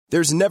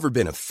There's never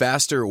been a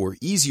faster or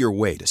easier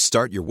way to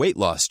start your weight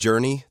loss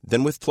journey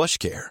than with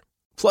PlushCare.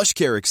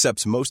 PlushCare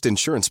accepts most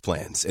insurance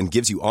plans and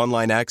gives you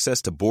online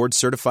access to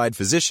board-certified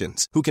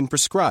physicians who can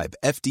prescribe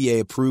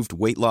FDA-approved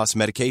weight loss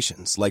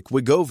medications like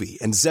Wegovy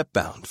and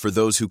Zepbound for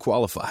those who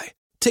qualify.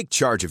 Take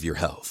charge of your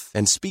health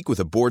and speak with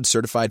a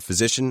board-certified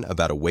physician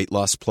about a weight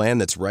loss plan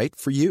that's right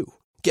for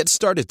you. Get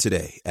started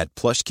today at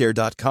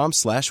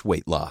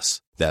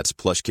plushcare.com/weightloss. That's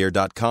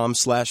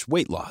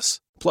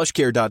plushcare.com/weightloss.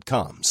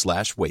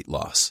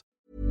 plushcare.com/weightloss.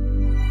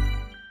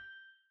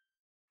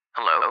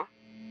 Hello?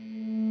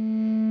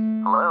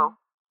 Hello?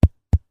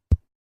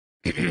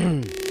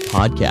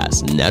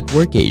 Podcast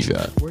Network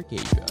Asia.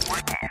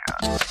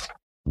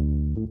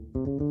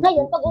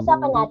 Ngayon,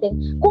 pag-usapan natin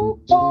kung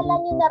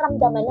kailan yung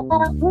naramdaman na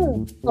parang,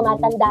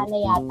 tumatanda na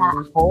yata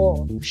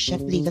ako.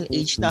 Shit, legal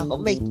age na ako.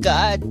 Oh my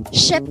God.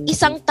 Shit,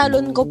 isang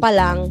talon ko pa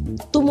lang,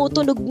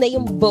 tumutunog na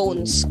yung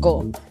bones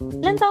ko.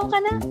 Ilan taong ka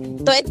na?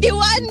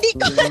 21, di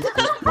ko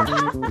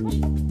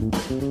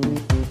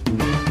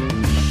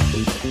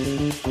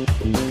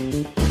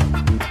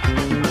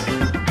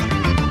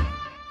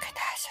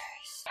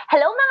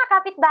Hello mga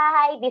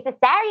kapitbahay, this is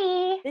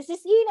Sari. This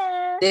is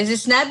Ina. This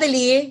is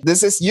Natalie.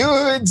 This is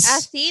Yudes.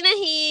 Athena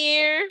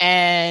here.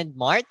 And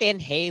Martin,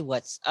 hey,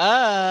 what's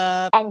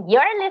up? And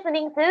you're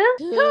listening to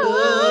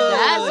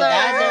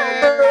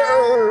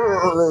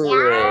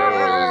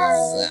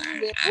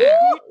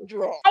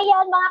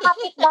Ayan mga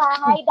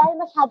kapitbahay, dahil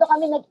masyado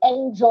kami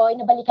nag-enjoy,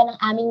 nabalikan ng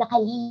aming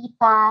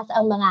nakalipas,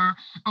 ang mga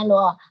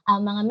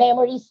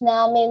memories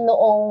namin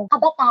noong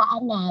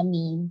kabataan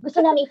namin.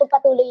 Gusto namin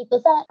ipagpatuloy ito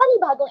sa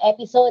panibagong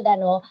episode,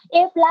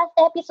 If last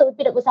episode,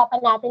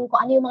 pinag-usapan natin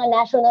kung ano yung mga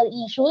national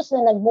issues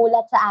na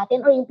nagmulat sa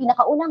atin or yung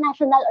pinakaunang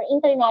national or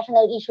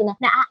international issue na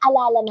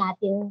naaalala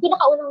natin.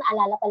 Pinakaunang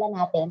naalala pala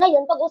natin.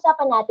 Ngayon,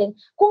 pag-usapan natin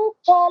kung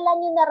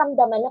kailan yung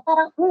naramdaman na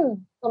parang,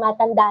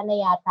 tumatanda na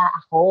yata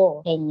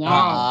ako.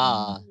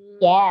 Ganyan.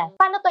 Yes.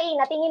 Paano to,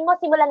 Ina? Tingin mo,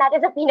 simulan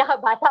natin sa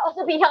pinakabata o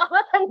sa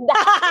pinakamatanda?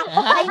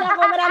 Ay,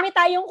 naku, marami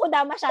tayong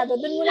kuda masyado.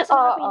 Doon muna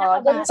sa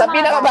pinakabata. Sa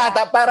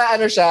pinakabata, para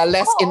siya,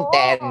 less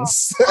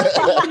intense.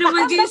 Ano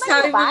naman kayo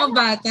sabi mga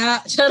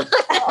bata?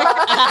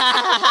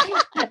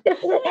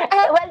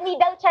 Well,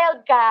 middle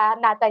child ka,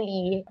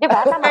 Natalie. Di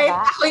ba? Tama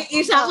ba? Ako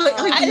yung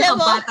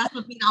pinakabata sa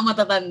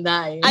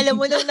pinakamatatanda eh. Alam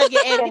mo,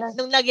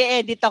 nung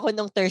nag-e-edit ako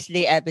nung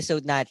Thursday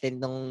episode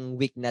natin, nung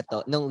week na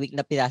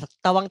pinasok,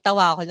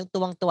 tawang-tawa ako, nung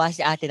tuwang-tuwa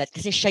si Ate Nat,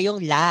 kasi siya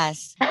yung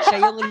last.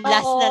 Siya yung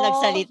last na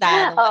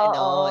nagsalita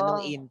nung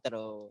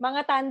intro.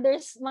 Mga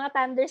thunders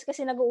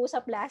kasi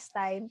nag-uusap last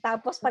time.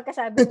 Tapos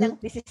pagkasabi ng,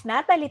 this is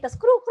Natalie, tas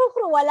crew,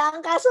 wala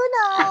ang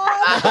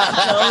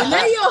kasunod.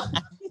 Na yun.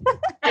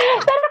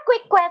 Pero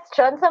quick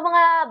question sa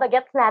mga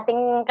bagets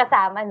nating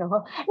kasama,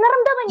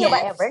 Naramdaman niyo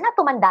ba ever na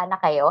tumanda na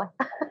kayo?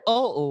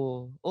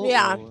 Oo.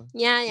 Yeah.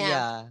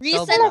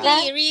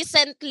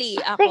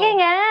 Recently ako. Sige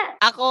nga.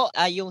 Ako,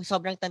 yung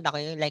sobrang tanda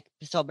ko, yung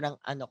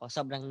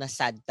sobrang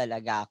nasad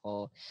talaga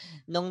ako.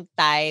 Nung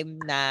time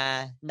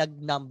na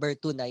nag-number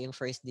 2 na yung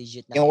first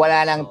digit na. Yung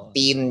wala nang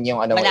teen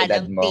yung edad mo. Wala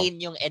nang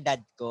teen yung edad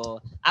ko.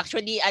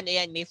 Actually,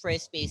 may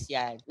first space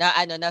yan. Na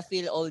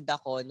feel old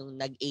ako nung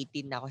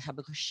nag-18 na ako.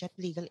 Sabi ko, shit,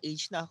 legal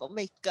age na ako. Oh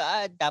my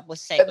God.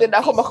 Tapos second Pwede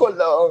na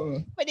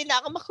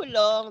ako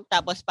makulong.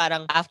 Tapos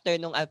parang after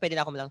nung, pwede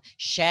na ako malang,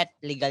 shit,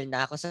 legal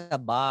na ako sa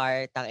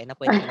bar. Tangina,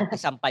 pwede na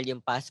isampal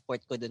yung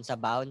passport ko dun sa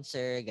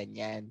bouncer,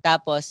 ganyan.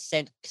 Tapos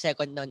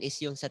second nun is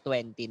yung sa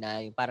 20 na,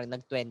 yung parang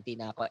nag-20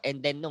 na ako.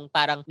 And then nung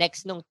parang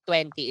next nung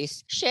 20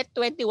 is, shit,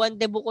 21,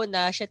 debut ko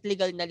na, shit,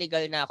 legal na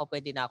ako,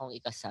 pwede na akong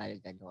ikasal,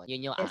 gano'n.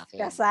 Yun yung akin.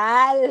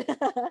 Kasal.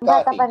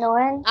 Bata pa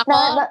noon. Ako?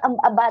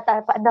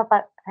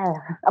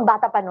 Ang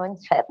bata pa noon,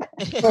 shit.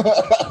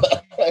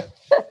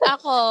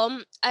 Ako,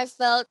 I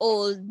felt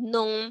old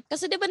nung,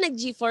 kasi diba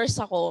nag-G-Force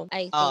ako,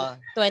 I think,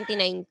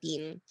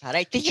 2019.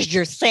 Alright, teach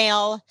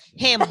yourself.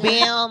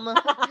 Bam.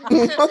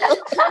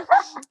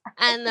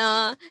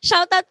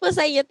 Shoutout po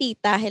sa iyo,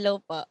 tita. Hello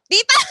po.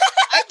 Tita!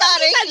 Ay,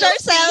 taray, Tita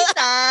Jorcel.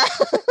 tita.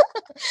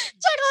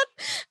 Charot!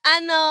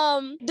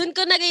 Dun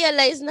ko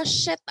na-realize na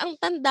shit, ang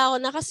tanda ko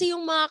na kasi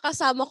yung mga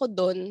kasama ko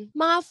dun,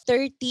 mga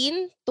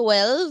 13,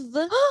 12.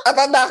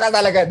 Tanda ka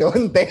talaga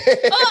doon, te.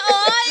 Oo,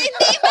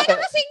 hindi. Pero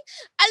kasing,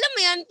 alam mo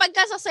yan,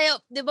 pagka sasayaw,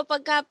 di ba,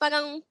 pagka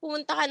parang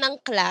pumunta ka ng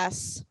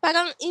class,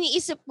 parang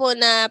iniisip mo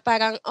na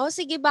parang,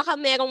 sige, baka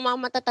merong mga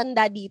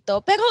matatanda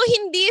dito. Pero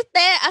hindi,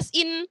 te. As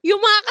in,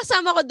 yung mga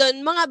kasama ko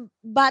doon, mga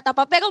bata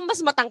pa, pero mas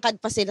matangkad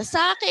pa sila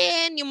sa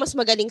akin, yung mas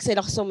magaling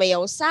sila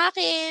sumayaw sa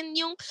akin,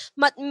 yung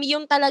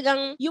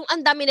talagang, yung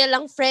ang dami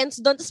nilang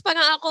friends doon. Tapos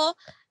parang ako,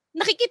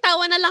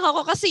 nakikitawa na lang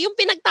ako kasi yung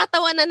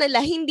pinagtatawanan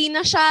nila, hindi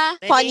na siya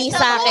funny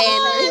sa akin.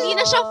 Hindi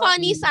na siya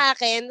funny sa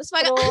akin. Tapos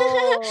parang,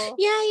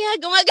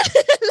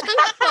 gumagana lang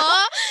ako.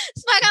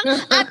 Tapos parang,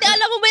 ate,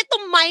 alam mo ba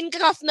itong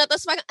Minecraft na to?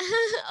 Tapos parang,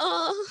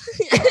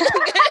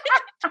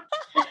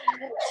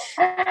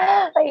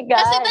 My God.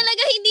 Kasi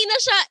talaga hindi na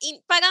siya,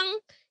 parang,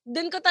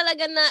 Doon ko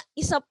talaga na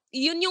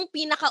yun yung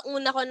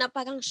pinakauna ko na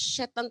parang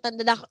shit, ang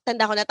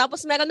tanda ko na.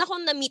 Tapos meron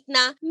akong na-meet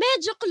na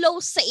medyo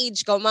close sa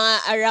age ko,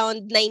 mga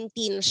around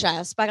 19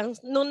 siya. So, parang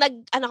nung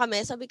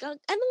kami, sabi ko,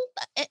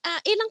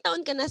 ilang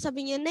taon ka na?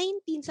 Sabi niya,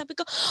 19. Sabi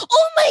ko,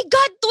 oh my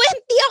God,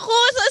 20 ako!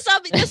 So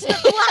sabi, tapos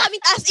natuwa kami,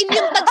 as in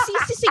yung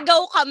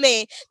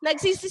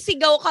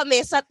nagsisisigaw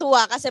kami sa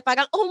tuwa kasi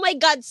parang, oh my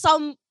God,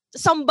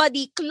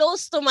 somebody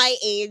close to my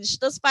age.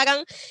 Tapos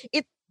parang,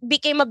 it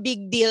became a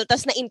big deal.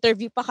 Tapos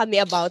na-interview pa kami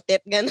about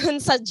it.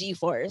 Ganun sa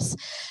GeForce.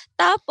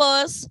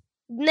 Tapos,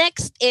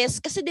 next is,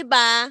 kasi 'di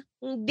ba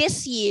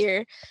this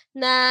year,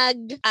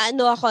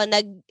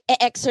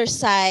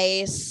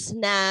 nag-exercise,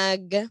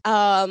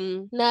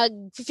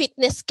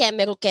 nag-fitness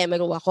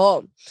kemeru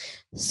ako.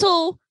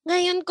 So,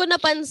 ngayon ko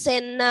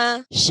napansin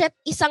na, shit,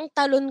 isang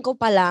talon ko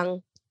pa lang,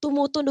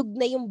 tumutunog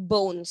na yung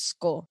bones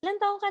ko. Ilan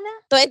taon ka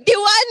na? 21,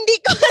 di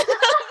ko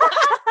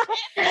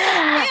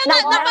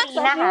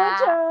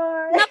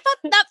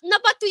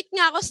Napatweet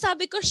nga ako,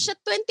 sabi ko, shit,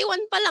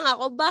 21 pa lang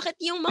ako. Bakit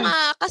yung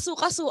mga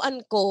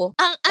kasukasuan ko?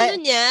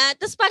 Ang niya,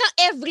 tas parang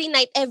every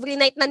night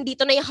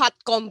nandito na yung hot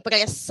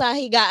compress sa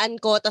higaan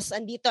ko. Tas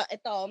andito,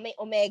 ito, may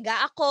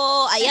omega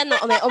ako. Ayan,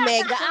 may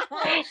omega ako.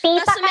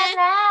 Tita ka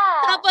na!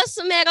 Tapos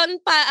meron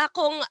pa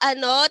akong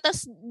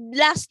tas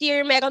last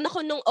year meron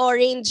ako nung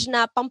orange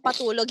na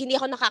pampatulog. Hindi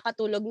ako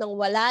nakakatulog nang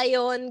wala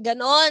yun.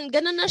 Ganon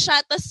na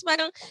siya. Tas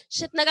parang,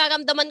 shit,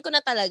 nararamdaman ko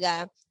na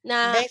talaga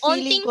na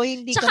feeling ko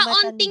hindi ka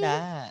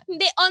matanda.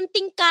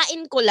 Onting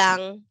kain ko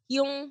lang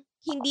yung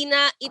hindi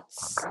na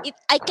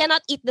I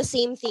cannot eat the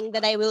same thing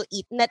that I will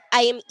eat that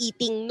I am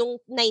eating nung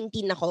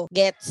 19 ako.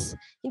 Gets?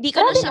 Hindi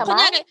ko na siya.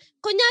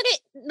 Kunyari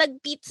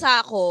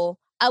nagpizza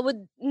ako, I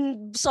would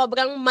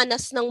sobrang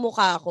manas ng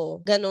mukha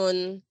ko.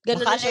 Ganon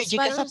Baka na siya. allergic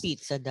ka sa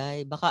pizza,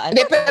 Day. Baka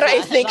Hindi, pero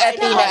I think,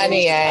 Athena,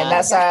 yan,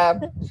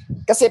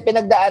 kasi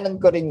pinagdaanan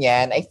ko rin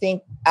yan, I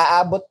think,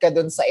 aabot ka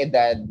dun sa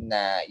edad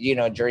na,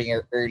 during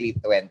your early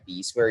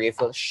 20s where you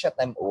feel, shit,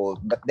 I'm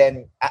old. But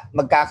then,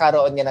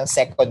 magkakaroon niya ng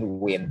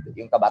second wind,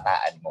 yung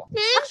kabataan mo.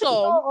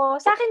 Oo.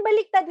 Sa akin,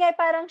 baliktad nga,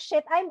 parang,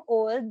 shit, I'm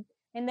old.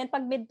 And then,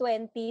 pag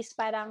mid-20s,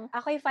 parang,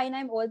 okay, fine,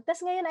 I'm old.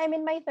 Tapos ngayon, I'm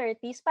in my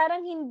 30s,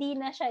 parang hindi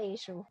na siya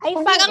issue.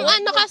 Parang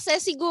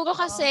siguro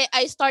kasi,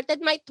 I started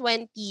my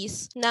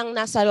 20s nang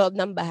nasa loob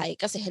ng bahay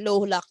kasi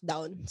hello,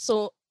 lockdown.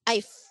 So,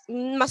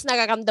 mas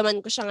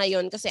nararamdaman ko siya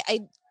ngayon kasi I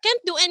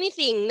can't do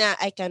anything na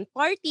I can't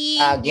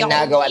party.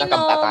 Ginagawa ng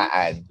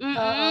kabataan.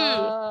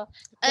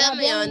 Alam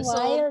mo yun.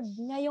 Wild.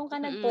 Ngayon ka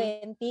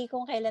nag-20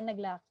 kung kailan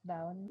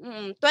nag-lockdown.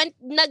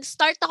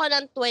 Nag-start ako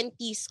ng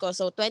 20s ko.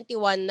 So,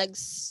 21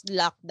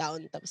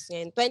 nag-lockdown. Tapos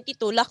ngayon,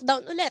 22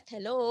 lockdown ulit.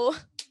 Hello.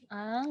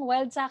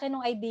 Wild sa akin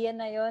nung idea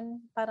na yon.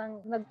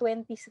 Parang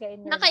nag-20s ka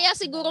in your kaya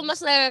siguro mas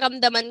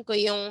nararamdaman ko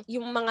yung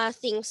mga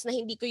things na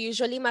hindi ko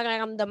usually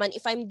mararamdaman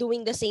if I'm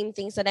doing the same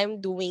things that I'm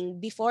doing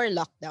before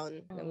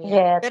lockdown.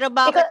 Yes. Pero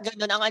bakit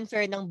ganun? Ang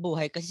unfair ng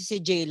buhay. Kasi si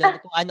J-Lo,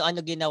 kung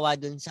ano-ano ginawa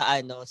dun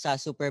sa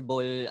Super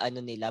Bowl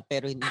nila,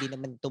 pero hindi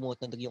naman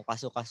tumutunog yung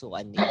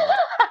kasukasuan nila.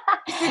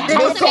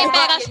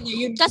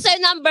 Kasi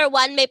number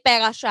 1, may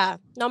pera siya.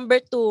 Number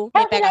 2,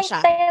 may pera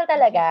siya. Healthy lifestyle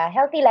talaga.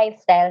 Healthy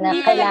lifestyle na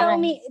kailangan.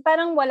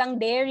 Parang walang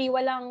dairy,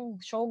 walang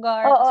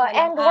sugar. Oo,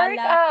 and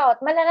workout.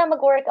 Malaga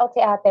mag-workout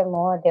si ate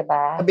mo, di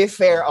ba? To be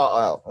fair,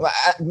 oo.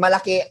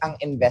 Malaki ang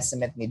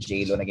investment ni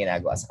J-Lo na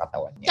ginagawa sa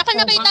katawan niya. Tsaka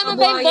nakita mo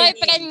ba yung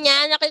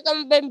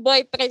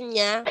boyfriend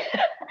niya?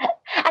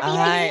 At yun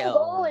yung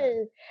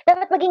goal.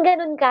 Dapat maging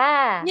ganun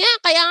ka. Yeah,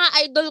 kaya nga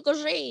idol ko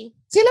siya eh.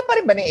 Sila pa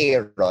rin ba ni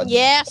Aaron?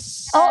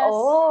 Yes.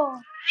 Oo.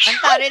 Ang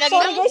tari,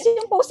 sorry guys,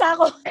 yung pusa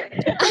ko.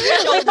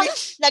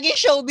 Naging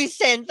showbiz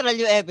central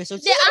yung episode.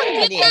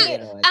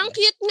 Ang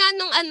cute nga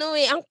nung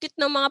ang cute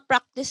ng mga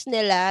practice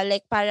nila.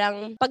 Like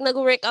parang pag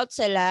nag-workout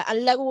sila,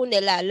 ang laro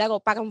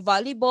parang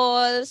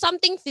volleyball,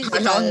 something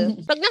physical.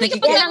 Pag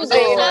nakikita lang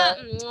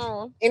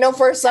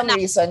for some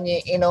reason,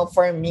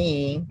 for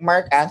me,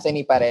 Mark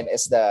Anthony pa rin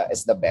is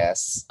the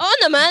best. Oo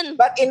naman.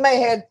 But in my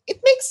head,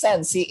 it makes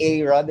sense si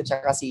Aaron at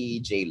saka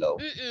si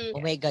J-Lo.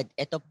 Oh my God,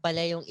 ito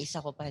pala yung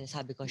isa ko pa.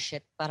 Sabi ko,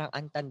 shit, parang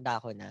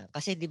antanda ko na.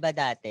 Kasi di ba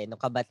dati, nung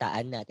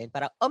kabataan natin,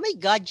 parang, oh my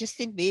God,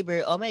 Justin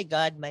Bieber, oh my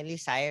God, Miley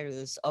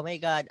Cyrus, oh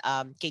my God,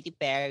 Katy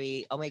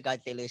Perry, oh my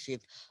God, Taylor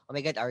Swift, oh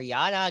my God,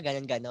 Ariana,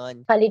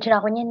 ganon. College na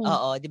ako niyan eh.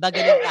 Oo, di ba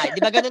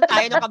ganun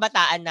tayo nung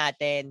kabataan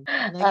natin?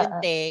 Ngayon,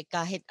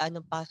 kahit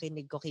anong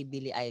pakinig ko kay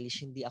Billie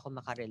Eilish, hindi ako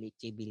makarelate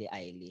kay Billie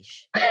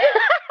Eilish.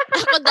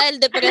 Ako dahil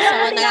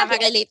depression,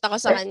 nakaka-relate ako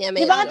sa kanya.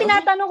 Di ba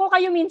tinatanong ko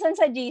kayo minsan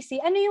sa GC,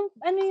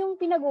 ano yung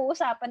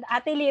pinag-uusapan?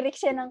 Ate,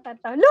 lyrics yan ng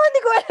kanta. No, hindi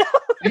ko alam.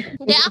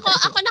 Hindi,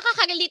 ako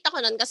nakaka-relate ako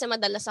nun kasi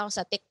madalas ako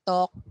sa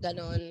TikTok,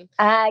 ganun.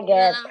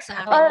 Get.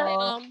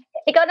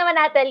 Ikaw naman,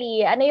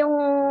 Natalie, ano yung...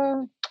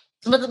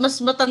 Mas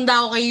matanda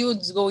ako kay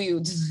Yudes. Go,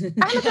 Yudes.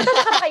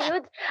 Matanda ka kay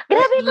Yudes?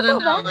 Grabe, ito ba?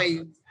 Ako kay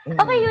Yudes.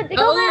 Okay, Yudes,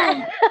 ikaw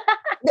nga.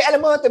 Di,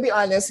 alam mo, to be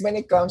honest, when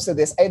it comes to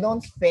this, I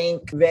don't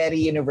think very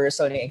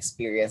universal yung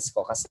experience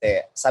ko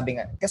kasi sabi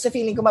nga, kasi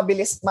feeling ko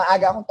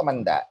maaga akong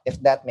tumanda, if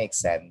that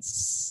makes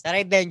sense.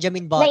 Taray,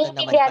 Benjamin Button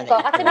naman Naiintindihan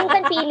ko. pala. Kasi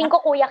minsan feeling ko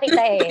kuya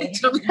kita eh.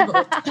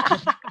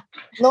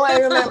 No,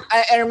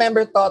 I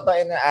remember Toto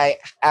and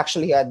I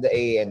actually had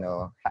we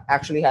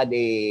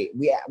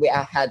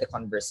had a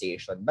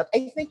conversation. But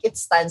I think it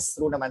stands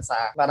true naman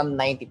sa parang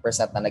 90%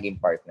 na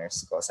naging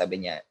partners ko.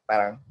 Sabi niya,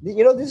 parang,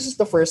 this is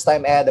the first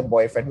time I had a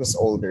boyfriend who's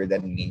older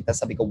than me. Tapos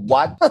sabi ko,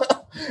 what?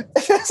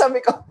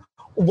 Sabi ko,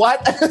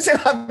 what? Ano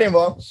sinabi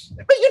mo?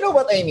 But you know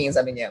what I mean,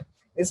 sabi niya.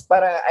 It's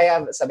para,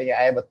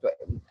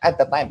 at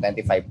the time,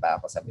 25 pa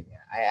ako, sabi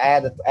niya.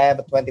 I have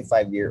a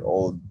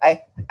 25-year-old.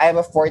 I have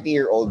a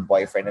 40-year-old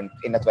boyfriend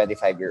in a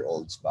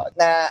 25-year-old spot.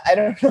 Na, I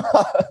don't know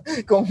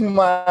kung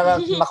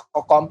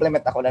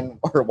mako-compliment ako lang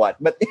or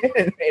what. But,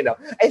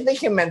 I think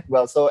he meant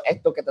well. So, I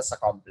took it as a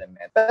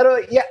compliment.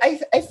 Pero, yeah,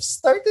 I've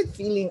started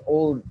feeling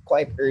old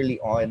quite early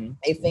on.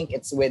 I think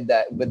it's with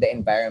the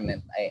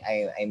environment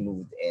I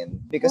moved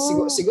in. Because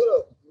siguro,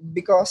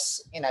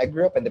 because I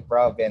grew up in the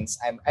province,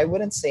 I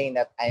wouldn't say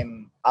that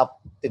I'm up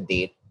to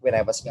date when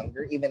I was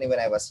younger, even when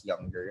I was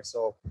younger.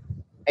 So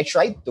I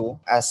tried to,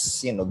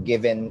 as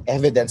given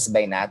evidence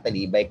by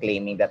Natalie, by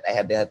claiming that I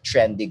had a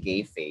trendy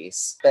gay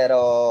face.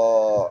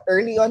 Pero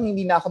early on,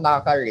 hindi na ako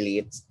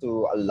nakaka-relate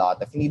to a lot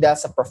of, hindi dahil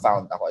sa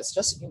profound ako. It's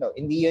just,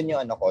 hindi yun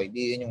yung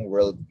hindi yun yung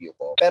worldview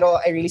ko. Pero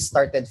I really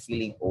started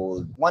feeling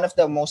old. One of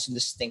the most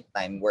distinct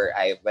time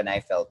when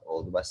I felt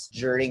old was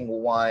during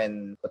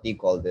one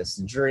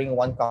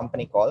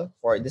company call.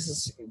 This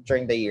is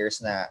during the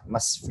years na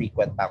mas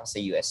frequent pa ako sa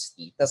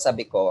UST. Tapos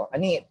sabi ko,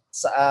 I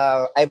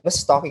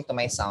was talking to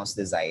my sounds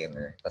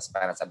designer. Tapos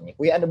parang sabi niya,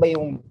 kuya, ano ba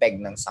yung peg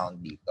ng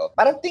sound dito?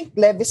 Parang think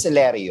Levi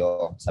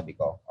Celerio, sabi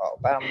ko.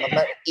 Parang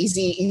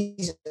easy,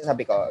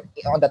 sabi ko,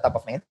 on the top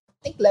of my head.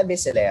 Think Levi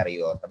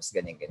Celerio. Tapos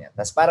ganyan.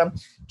 Tapos parang,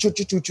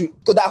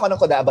 kuda ako ng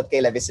kuda about kay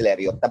Levi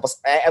Celerio. Tapos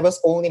I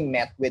was only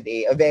met with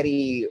a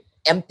very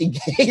empty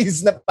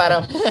gaze na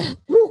parang,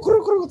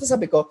 kru. Tapos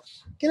sabi ko,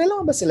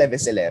 kilala mo ba si Levi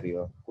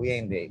Celerio? Kuya,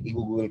 hindi.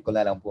 I-google ko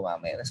na lang po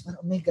mamaya. Tapos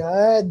parang, oh my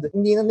God,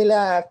 hindi na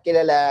nila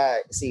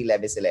kilala si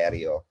Levi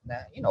Celerio.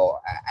 Na,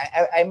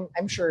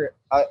 I'm sure,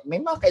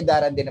 may mga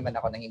kaidaran din naman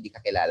ako na hindi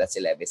kakilala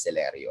si Levi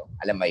Celerio.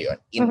 Alam mo yun?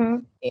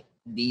 In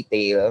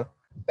detail.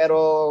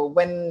 Pero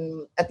when,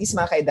 at least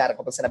mga kaidaran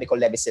ko, pag sinabi ko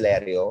Levi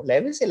Celerio,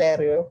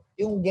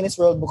 yung Guinness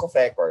World Book of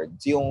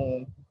Records,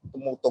 yung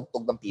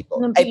tumutugtog ng pito.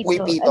 Ay,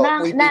 puy-pito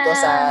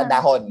sa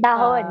dahon.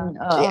 Dahon.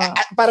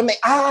 Para may,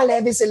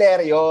 Levi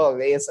Celerio.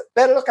 Yes.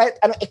 Pero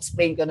kahit anong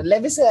explain ko,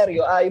 Levi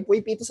Celerio, yung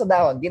puy-pito sa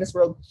dahon, Guinness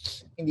World,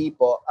 hindi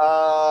po.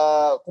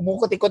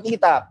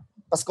 Kumukuti-kutita.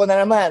 Pasko na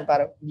naman.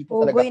 Parang hindi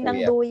po talaga Ugoy ng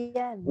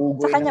duyan.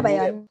 Ugoy sa kanya ba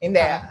yan?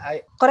 Hindi.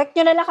 Correct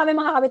nyo na lang kami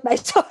mga kapitbahay.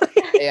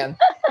 Sorry. Ayan.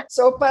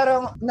 So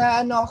parang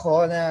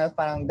ako na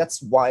parang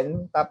that's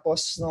one.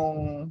 Tapos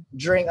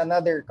during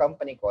another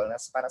company call,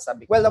 parang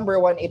sabi ko, well,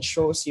 number one, it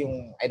shows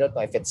yung, I don't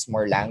know if it's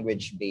more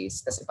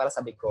language-based. Kasi parang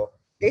sabi ko,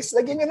 guys,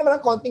 lagyan nyo naman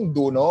ng konting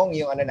dunong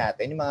yung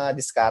natin, yung mga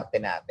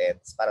diskarte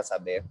natin. Para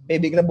sabi,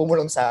 biglang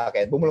bumulong sa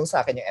akin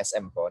yung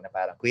SM ko na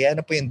parang, kuya,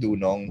 ano po yung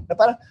dunong? Na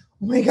parang,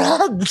 oh my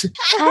God!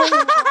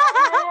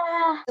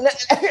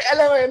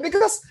 Alam mo yun,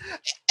 because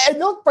I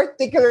don't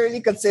particularly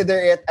consider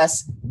it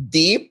as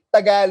deep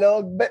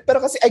Tagalog,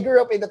 pero kasi I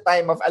grew up in the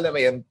time of, alam mo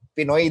yun,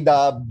 Pinoy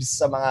dubs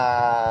sa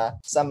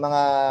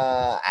mga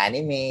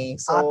anime.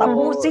 So,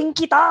 tapusin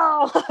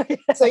kita!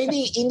 So,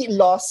 hindi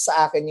lost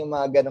sa akin yung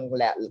mga ganong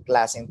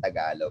klaseng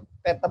Tagalog.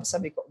 Pero tapos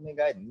sabi ko, oh my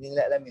God, hindi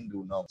nila alam yung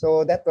dunong.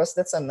 So,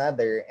 that's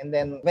another. And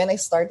then, when I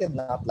started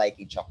not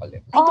liking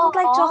chocolate. I don't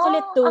like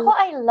chocolate too. Ako,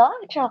 I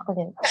love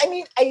chocolate. I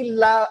mean,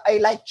 I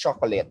like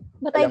chocolate.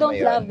 But I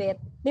don't love it.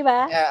 Di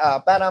ba?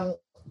 Parang,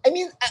 I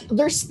mean,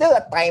 there's still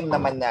a time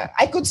naman na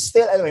I could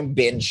still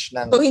binge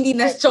ng... So, hindi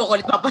na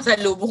chocolate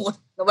papasalubong ko.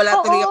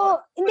 Wala tuloy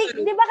ako. Hindi,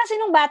 di ba kasi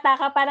nung bata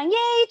ka, parang,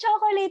 yay,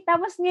 chocolate!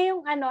 Tapos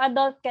ngayong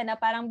adult ka na,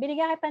 parang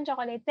binigyan kita ng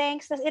chocolate,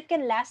 thanks. Tapos it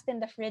can last in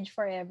the fridge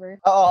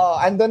forever.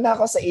 Oo, andun na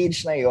ako sa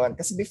age na yon.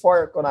 Kasi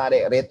before,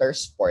 kunwari, Ritter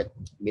Sport,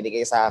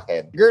 binigay sa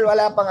akin. Girl,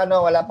 wala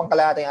pang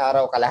kalahating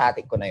araw,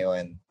 kalahati ko na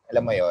yon.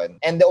 Alam mo yon.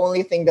 And the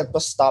only thing that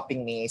was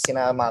stopping me,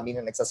 sina mami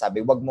na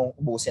nagsasabi, wag mong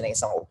ubusin ng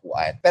isang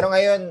upuan. Pero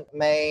ngayon,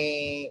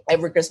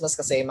 every Christmas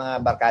kasi mga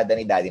barkada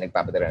ni Daddy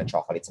nagpapadala ng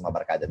chocolate sa mga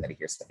barkada na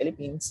here sa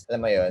Philippines.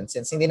 Alam mo yon.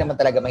 Since hindi naman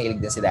talaga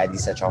mahilig din si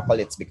Daddy sa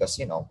chocolates because,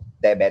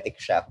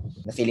 diabetic siya.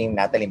 Na feeling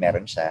Natalie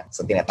meron siya.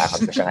 So,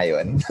 tinatakot ko siya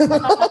ngayon.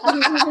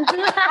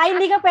 Ay,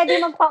 hindi ka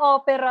pwede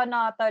magpa-opera,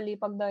 Natalie,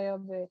 pag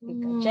diabetic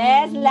ka.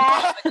 Chesla!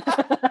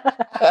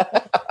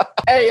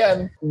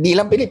 Ayun. Di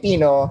lang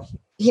Pilipino,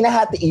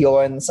 hinahati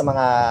iyon sa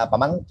mga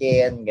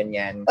pamangkin,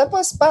 ganyan.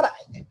 Tapos para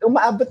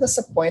umaabot na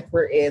sa point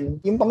wherein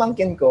yung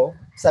pamangkin ko,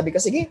 Sabi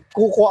ko, sige,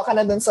 kukuha ka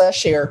na dun sa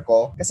share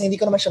ko kasi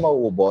hindi ko naman siya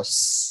mauubos.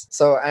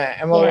 So,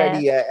 I'm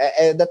already,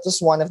 that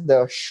was one of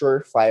the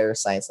surefire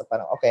signs na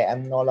parang, okay,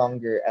 I'm no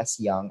longer as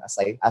young as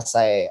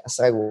I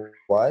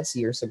was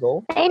years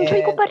ago.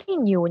 Na-enjoy ko pa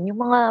rin yun,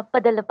 yung mga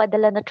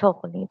padala-padala na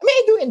chocolate. I mean,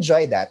 I do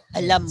enjoy that.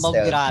 Alam mo,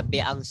 Still.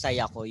 grabe ang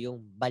saya ko, yung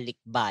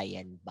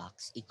balikbayan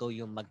box. Ikaw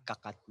yung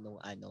magkakat nung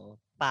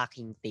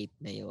packing tape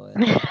na yun.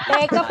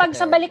 Kapag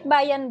sa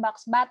balikbayan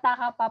box, bata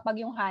ka pa pag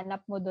yung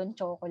hanap mo doon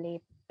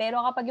chocolate. Pero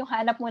kapag yung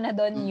hanap mo na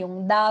doon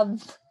yung Dove,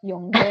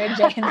 yung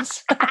Virgins.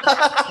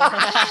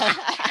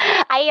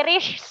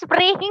 Irish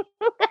Spring.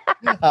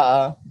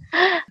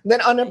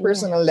 Then on a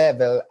personal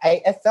level,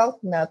 I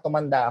felt na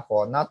tumanda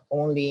ako, not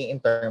only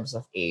in terms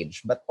of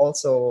age, but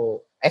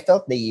also I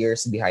felt the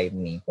years behind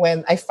me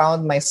when I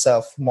found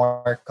myself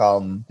more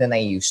calm than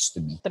I used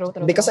to be. True.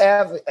 Because I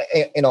have,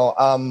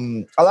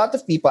 a lot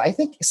of people, I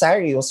think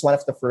Sari was one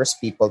of the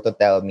first people to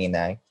tell me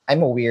na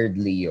I'm a weird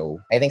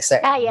Leo. I think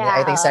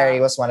Sari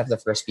was one of the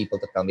first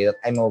people to tell me that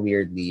I'm a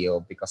weird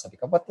Leo because of,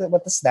 what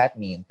does that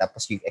mean?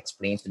 Tapos you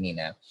explained to me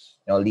na,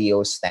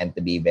 Leos tend to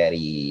be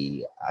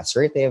very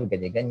assertive,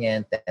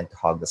 ganyan, tend to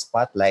hog the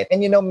spotlight. And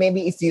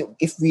maybe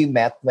if we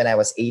met when I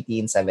was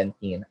 18,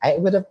 17, I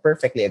would have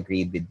perfectly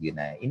agreed with you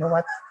na, you know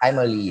what? I'm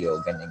a Leo,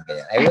 ganyan.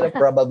 I would have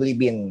probably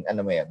been,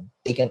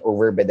 taken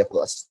over by the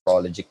whole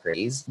astrology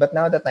craze. But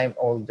now that I'm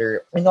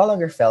older, I no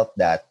longer felt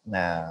that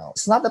na,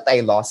 it's not that I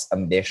lost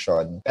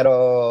ambition,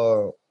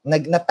 pero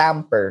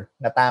natamper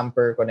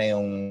ko na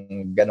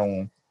yung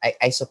ganong,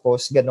 I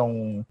suppose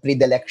ganong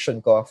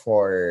predilection ko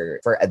for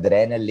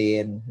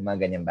adrenaline, mga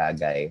ganyang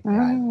bagay.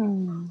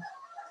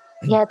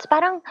 Yeah, it's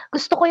parang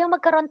gusto ko yung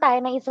magkaroon tayo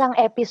ng isang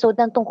episode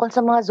ng tungkol sa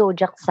mga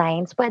zodiac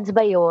signs. Pwede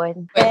ba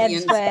yun?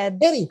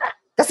 Pwede.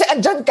 Kasi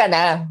andyan ka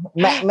na.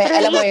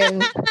 Alam mo yun.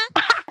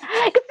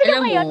 Gusto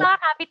nyo ngayon, mga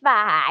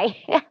kapitbahay.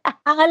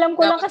 Ang alam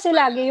ko lang kasi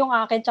lagi yung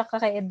akin tsaka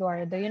kay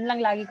Eduardo. Yun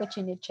lang lagi ko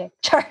chine-check.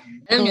 Char.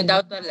 Alam nyo,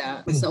 doubt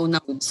wala. Sa una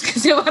ko.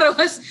 Kasi parang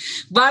mas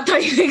bata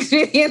yung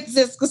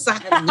experiences ko sa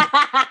kanya.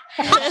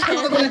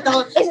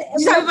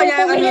 Sabi pa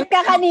niya, pumilit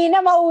ka kanina,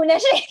 mauna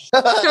siya.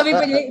 Sabi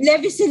pa niya,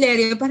 Levi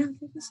Celerio. Parang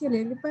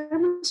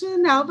siya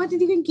na ako, ba't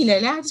hindi ko yung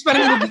kilala? Tapos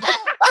parang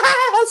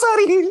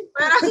sorry.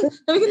 Parang,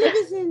 sabi ko,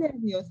 Levi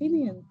Celerio. Sino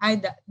yun? Ay,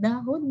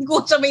 dahon? Hindi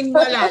ko siya may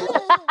malala.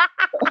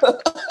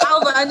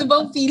 Ako ba? Ano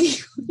bang feeling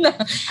ko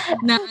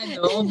na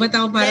O ba't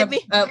ako parang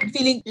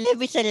feeling...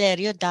 Levi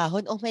Celerio,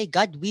 dahon. Oh my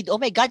God, weed. Oh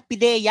my God,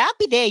 pideya.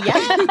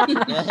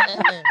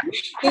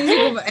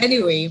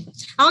 Anyway,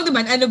 ako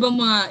naman, ano bang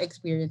mga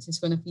experiences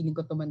ko na feeling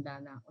ko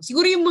tumanda na ako?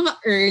 Siguro yung mga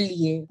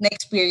early na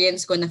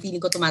experience ko na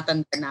feeling ko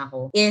tumatanda na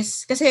ako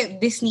is, kasi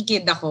Disney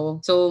kid ako.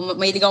 So,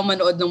 mahilig ako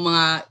manood ng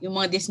yung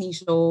mga Disney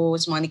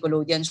shows, mga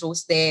Nickelodeon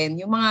shows din.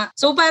 Yung mga,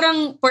 so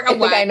parang for a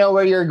while... I know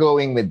where you're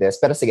going with this,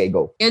 pero sige,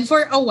 go. And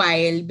for a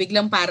while,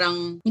 biglang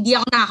parang hindi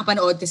ako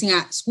nakakapanood kasi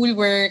nga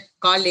schoolwork,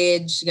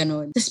 college,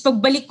 ganun. Tapos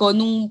pagbalik ko,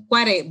 nung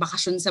kware,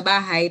 bakasyon sa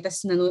bahay,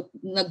 tapos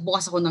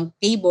nagbukas ako ng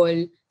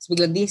cable, tapos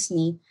biglang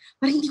Disney,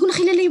 parang hindi ko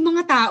nakilala yung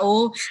mga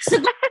tao.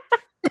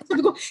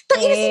 Sabi ko,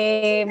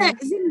 tangina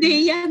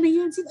Zendaya na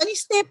yan. Ano yung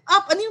step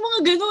up? Ano yung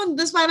mga ganun?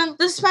 Tapos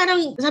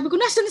parang, sabi ko,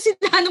 nasa na si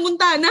Hannah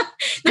Montana?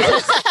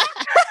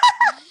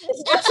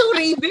 That's so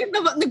Raven.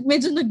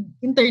 Medyo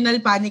nag-internal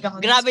panic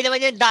ako. Grabe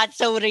naman yun. That's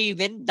so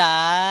Raven,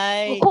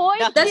 Day.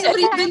 That's so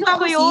Raven pa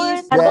ako,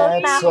 sis. Adult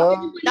na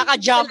ako.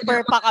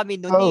 Naka-jumper pa kami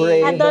nun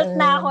Adult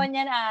na ako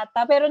niyan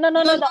ata. Pero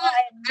nanonood ako.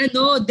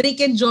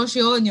 Drake and Josh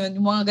yun. Yung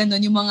mga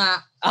ganun. Yung mga,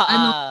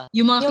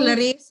 yung mga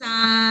Clarissa.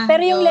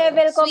 Pero yung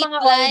level ko, mga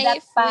all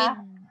that pa.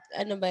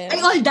 Ano ba yun? Ay,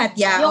 all that,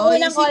 yeah.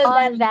 Yung unang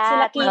all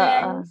that.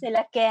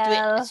 Sila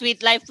Kel.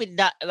 Sweet Life with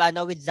Zack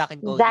and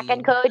Cody. Zack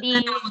and Cody.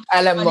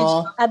 Alam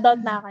mo,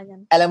 Adult na ako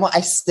yan. Alam mo,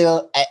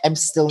 I'm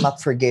still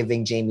not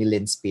forgiving Jamie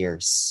Lynn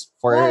Spears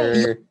for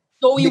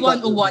Zoe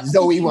 101.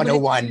 Zoe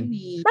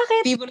 101.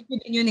 Bakit? Favorite ko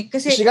din yun eh.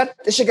 Kasi, she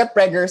got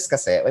preggers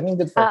kasi. I mean,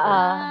 good for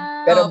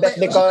her. Pero but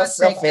because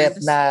of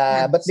it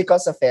na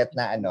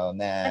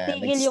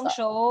natigil yung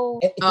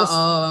show. It was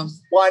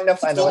one of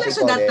Still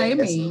siya that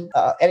time and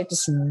it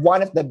was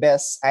one of the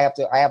best, I have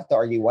to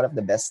argue, one of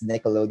the best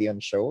Nickelodeon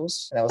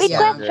shows. Wait,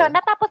 question,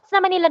 natapos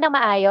naman nila ng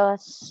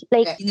maayos?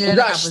 Like,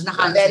 rushed,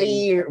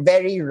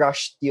 very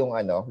rushed yung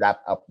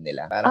wrap up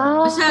nila.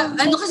 Parang,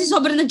 kasi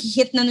sobrang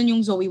nag-hit na nun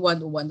yung Zoe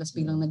 101 tapos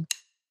biglang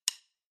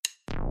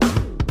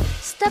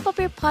Step up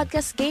your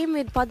podcast game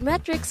with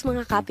Podmetrics,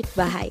 mga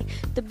kapitbahay.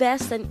 The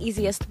best and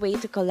easiest way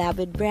to collab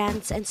with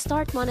brands and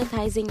start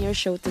monetizing your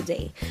show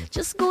today.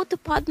 Just go to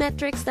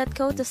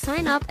podmetrics.co to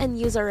sign up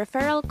and use our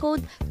referral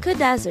code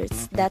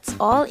KUDAZZARDS. That's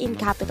all in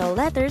capital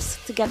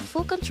letters to get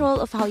full control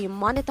of how you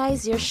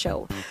monetize your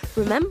show.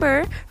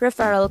 Remember,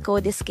 referral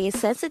code is case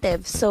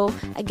sensitive. So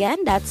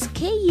again, that's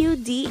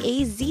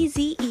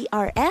KUDAZZERS,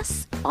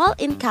 all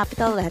in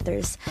capital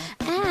letters.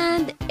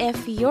 And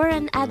if you're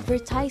an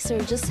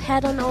advertiser, just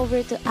head on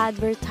over to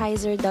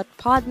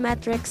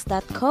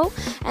advertiser.podmetrics.co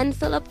and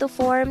fill up the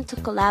form to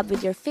collab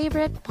with your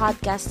favorite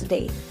podcast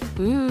today.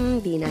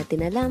 Di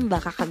natin alam,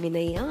 baka kami na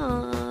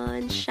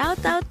yan.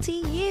 Shout out to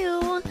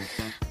you!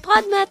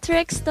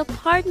 Podmetrics, the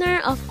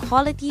partner of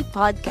quality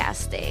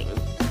podcasting.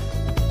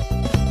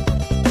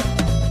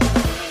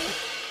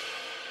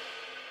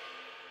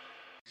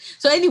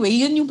 So anyway,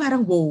 yun yung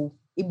parang wow,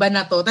 iba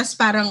na to. Tapos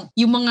parang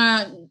yung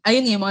mga,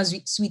 ayun yung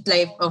mga sweet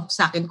life of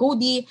Zack and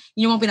Cody,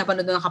 yun yung mga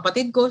pinapanood ng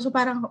kapatid ko. So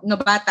parang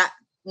nabata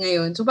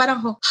ngayon. So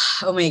parang,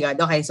 oh my God,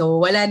 okay. So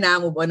wala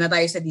na, move on na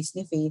tayo sa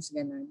Disney phase,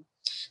 ganun.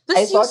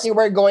 I thought you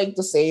were going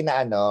to say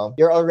na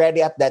you're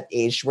already at that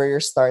age where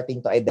you're starting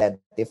to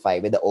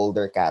identify with the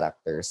older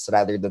characters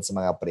rather than sa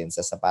mga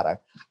princess na parang,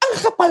 ang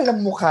kapal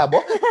ng mukha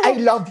mo. I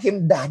love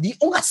him, daddy.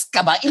 Ungas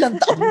ka ba? Ilang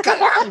taon ka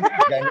lang?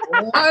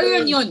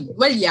 Yun.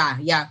 Well,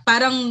 yeah.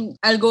 Parang,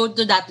 I'll go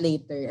to that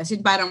later. As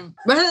in, parang,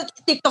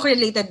 TikTok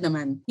related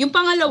naman. Yung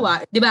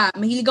pangalawa, di ba,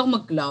 mahilig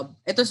ako mag-club.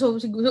 Ito, so,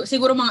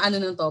 siguro mga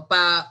na to,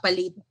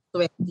 pa-late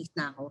 20s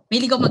na ako.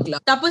 Mahilig ako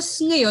mag-club. Tapos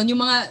ngayon, yung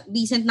mga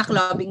recent na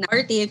clubbing na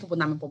party,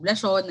 pupunta namin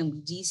poblasyon, ng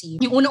BGC.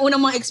 Yung unang-unang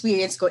mga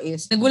experience ko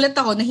is, nagulat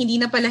ako na hindi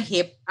na pala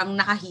hip ang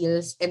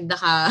naka-heels and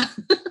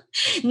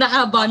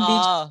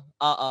naka-bondage.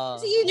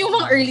 Oo. Kasi yun yung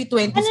mga early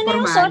 20s Ano na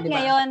yung suot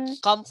ngayon?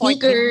 Comfort.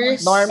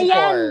 Sneakers.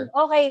 Normcore.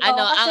 Okay.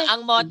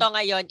 Ang motto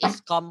ngayon is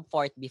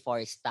comfort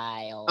before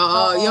style.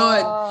 Oo,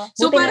 yun.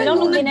 So, parang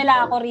nung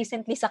dinala ako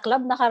recently sa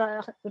club,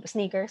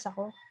 naka-sneakers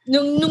ako.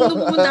 Nung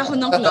pumunta ako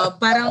ng club,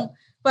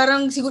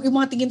 parang siguro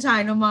yung mga tingin sa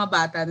akin ng mga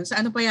bata,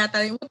 sa ano pa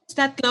yata, what's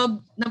that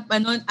club na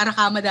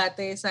Arakama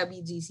dati sa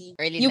BGC?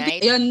 Early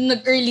night? Yun,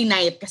 nag-early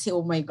night kasi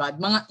oh my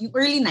God, yung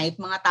early night,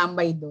 mga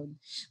tambay doon.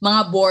 Mga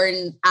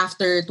born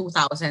after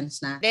 2000s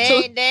na.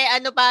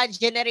 Ano pa,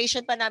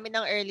 generation pa namin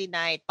ng early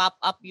night.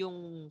 Pop up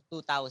yung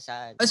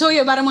 2000. So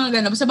yeah, parang mga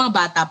gano'n. Basta mga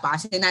bata pa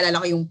kasi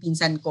naalala ko yung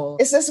pinsan ko.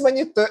 Is this when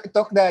you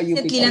took the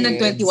UP kids? Kailan ng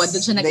 21,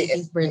 doon siya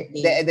nag-18th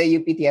birthday. The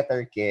UP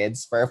Theater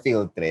kids for a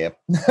field trip?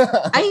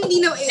 Ay,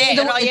 hindi na.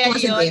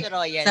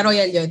 Sa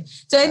Royal yun.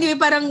 So anyway,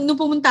 parang nung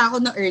pumunta ako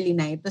ng early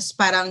night, tapos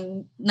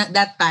parang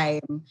that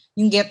time,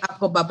 yung get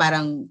up ko ba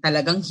parang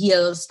talagang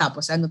heels,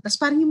 tapos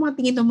parang yung mga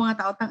tingin ng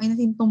mga tao, tangina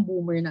itong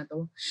boomer na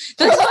to.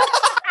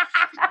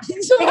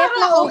 So,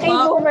 parang okay,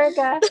 boomer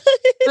ka.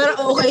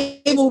 Pero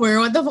okay,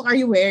 boomer, what the fuck are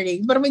you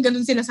wearing? Parang may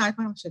ganun sila sa akin,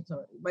 parang shit,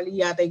 sorry.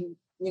 Mali yata yung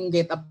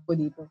get up ko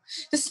dito.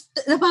 Tapos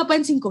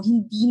napapansin ko,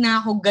 hindi na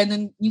ako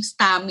ganun yung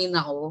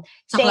stamina ko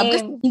sa club.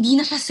 Kasi hindi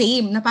na siya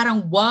same. Na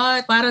parang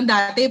what? Parang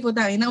dati,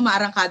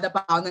 umaarangkada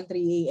pa ako ng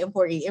 3 a.m.,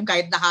 4 a.m.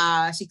 kahit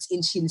naka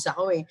 6-inch heels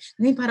ako eh.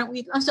 Ngayon parang,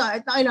 wait lang,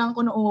 kailangan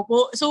ko na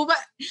umupo. So,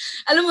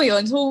 alam mo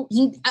yun? So,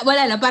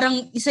 wala lang. Parang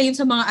isa yun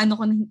sa mga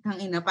ko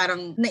na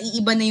parang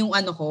naiiba na yung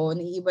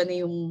naiiba na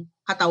yung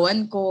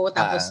katawan ko.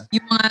 Tapos,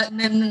 yung mga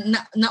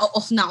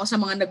na-off na ako sa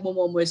mga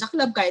nagmumomol sa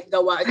club kahit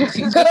gawa.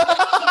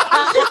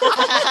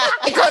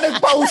 Ikaw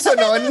nagpauso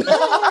nun.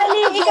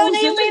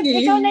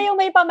 Ikaw na yung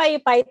may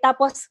pamaypay.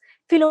 Tapos,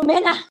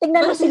 Filomena,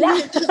 tignan mo sila.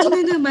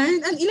 Ina naman.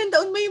 Ilan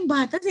taon ba yung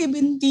bata?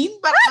 17?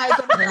 Para kahit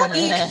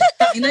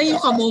ina yung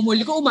kamomol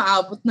ko,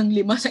 umaabot ng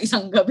 5 sa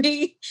isang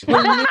gabi.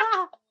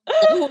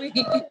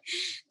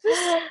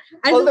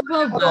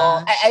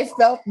 I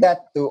felt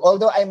that too.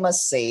 Although I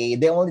must say,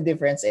 the only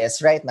difference is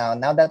right now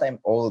that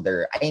I'm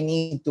older, I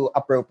need to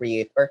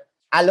appropriate or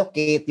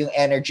allocate yung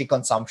energy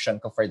consumption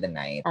ko for the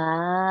night.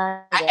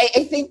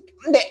 I think,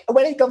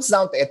 when it comes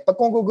down to it, pag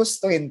kung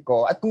gugustuhin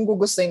ko at kung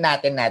gugustuhin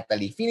natin,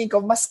 Natalie, feeling ko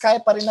mas kaya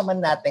pa rin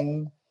naman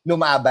nating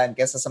lumaban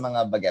kaysa sa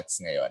mga bagets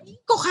ngayon.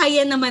 Kung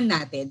kaya naman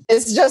natin.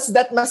 It's just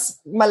that mas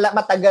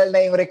matagal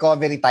na yung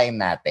recovery time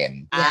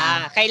natin.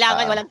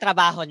 Kailangan walang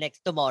trabaho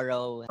next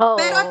tomorrow.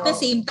 Pero at the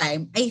same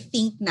time, I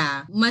think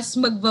na mas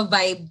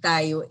magva-vibe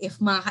tayo if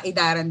mga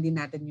kaidaran din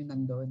natin yung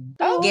nandun.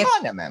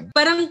 Naman.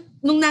 Parang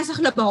nung nasa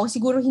club ako,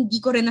 siguro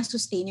hindi ko rin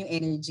na-sustain yung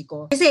energy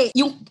ko. Kasi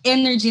yung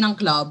energy ng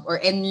club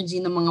or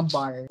energy ng mga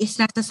bar is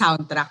nasa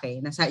soundtrack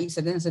eh. Nasa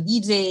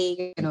DJ,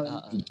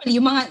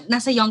 yung mga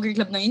nasa younger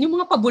club na yun, yung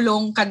mga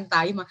pabulong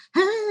kanta, yung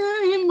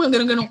mga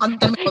ganun-ganun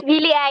kanta.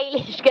 Billie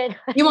Eilish,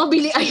 gano'n. Yung mga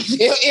Billie Eilish.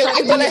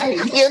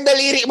 yung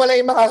daliri mo lang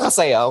yung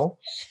makakasayaw.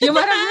 Yung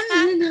parang,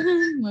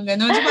 mga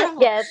ganun. So parang,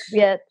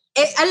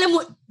 Yes. Alam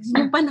mo,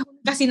 yung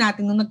panahon kasi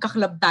natin nung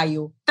nagka-club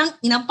tayo,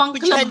 inapang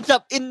Put your hands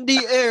up in the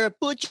air.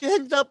 Put your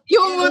hands up.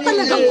 Yung mga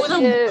talagang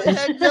unang,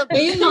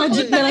 yung mga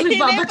jeep na lang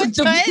nagbabatid. Put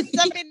your hands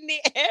up in the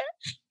air.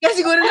 Kaya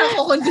siguro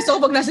na-confuse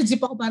ako pag nasa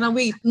jeep ako, parang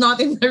wait, not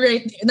in the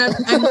right,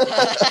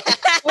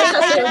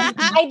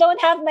 I don't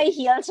have my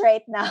heels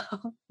right now.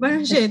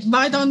 Parang shit,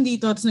 bakit ako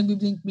dito? Tapos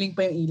nagbi-blink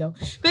pa yung ilaw.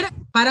 Pero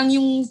parang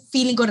yung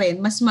feeling ko rin,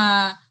 mas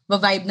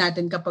ma-vibe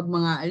natin kapag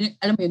mga,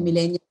 alam mo yun,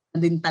 millennial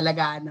din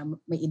talaga na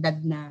may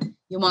edad na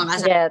yung mga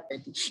kasama.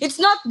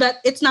 It's not that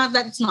it's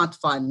not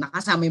fun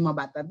nakasama yung mga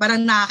bata. Parang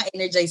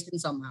nakaka-energize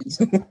din somehow.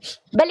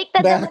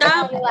 Baliktad naman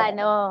tayo,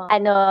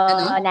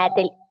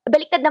 Natalie.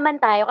 Baliktad naman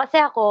tayo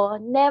kasi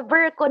ako,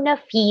 never ko na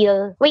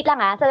feel, wait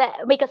lang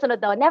may kasunod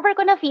daw, never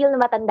ko na feel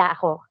na matanda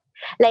ako.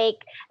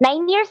 Like,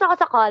 9 years ako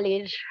sa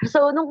college.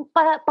 So, nung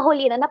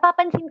pahuli na,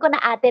 napapansin ko na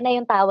ate na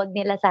yung tawag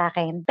nila sa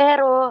akin.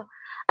 Pero,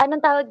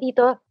 anong tawag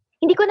dito?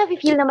 Hindi ko na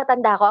feel na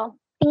matanda ako.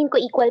 tingin ko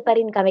equal pa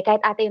rin kami kahit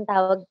ate yung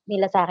tawag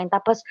nila sa akin.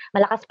 Tapos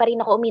malakas pa rin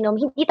ako uminom.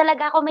 Hindi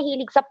talaga ako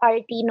mahilig sa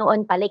party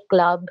noon pa, like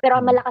club. Pero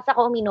malakas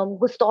ako uminom.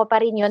 Gusto ko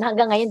pa rin yun.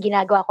 Hanggang ngayon,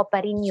 ginagawa ko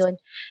pa rin yun.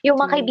 Yung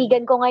mga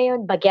kaibigan ko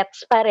ngayon,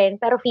 bagets pa rin.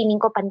 Pero feeling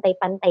ko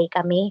pantay-pantay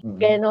kami.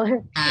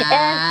 Ganon.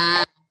 And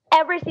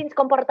ever since,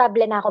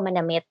 komportable na ako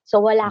manamit. So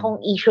wala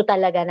akong issue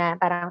talaga na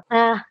parang,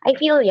 I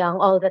feel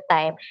young all the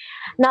time.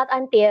 Not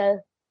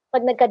until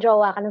pag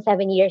nagka-jowa ka ng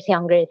 7 years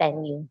younger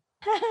than you.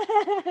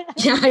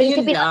 Yeah,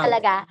 yun Isipin mo lang.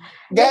 talaga.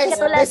 Guys,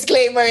 Katulad-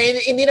 disclaimer,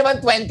 hindi naman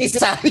 20 si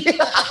Sally.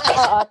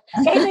 Oo.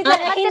 Guys, wait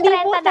lang, hindi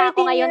po 30 na ako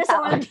 13 ngayon years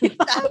taon. old.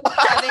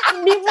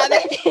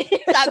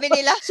 Sabi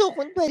nila, so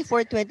kung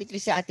 24, 23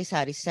 si Ate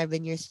Sari,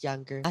 7 years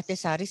younger. Ate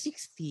Sari,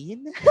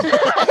 16?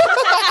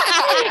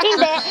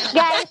 Hindi.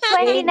 Guys,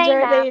 29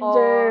 na ako.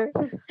 Danger.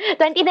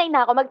 29 na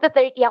ako.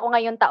 Magta-30 ako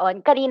ngayon taon.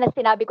 Kanina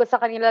sinabi ko sa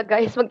kanila,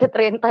 guys,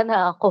 magta-30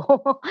 na ako.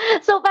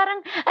 So parang,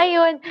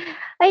 ayun,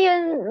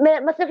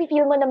 mas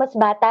na-feel mo na mas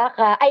bata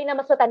ka, na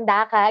mas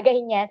matanda ka,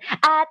 ganyan.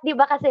 At di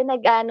ba kasi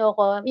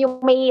ko, yung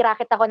may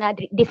racket ako na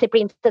Disney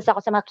princess ako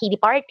sa mga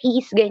kiddie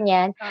parties,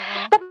 ganyan.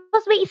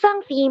 Tapos may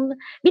isang theme,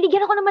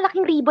 binigyan ako ng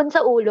malaking ribbon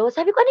sa ulo.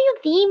 Sabi ko, ano yung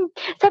theme?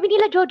 Sabi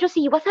nila, Jojo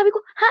Siwa. Sabi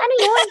ko, ano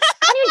yun?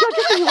 Ano yung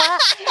Jojo Siwa?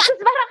 Tapos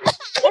parang,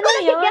 Ano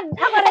yun?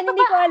 Ako rin,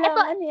 hindi ko alam.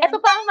 Ano yan? ito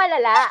pa ang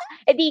malala.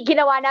 Di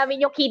ginawa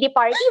namin yung kiddie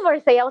party or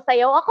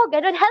sayaw-sayaw ako.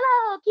 Ganun, hello,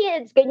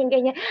 kids.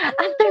 Ganyan-ganyan.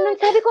 After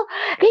nun, sabi ko,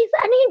 guys,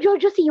 ano yung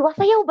Jojo Siwa?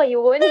 Sayaw ba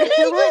yun?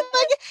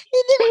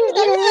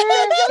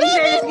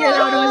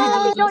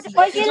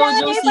 Or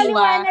kailangan niyo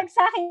ipaliwanag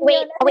sa akin yun.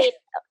 Wait.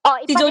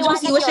 Si Jojo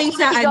Siwa, siya yung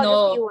sa Si Jojo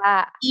Siwa.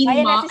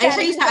 Ayan na, si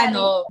siya yung sa Sari.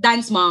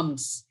 Dance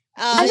Moms.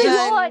 Ano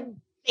yun?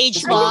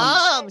 Stage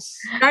moms.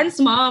 Dance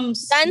Moms.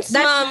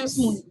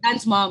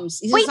 Dance Moms.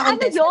 Isa Wait, sa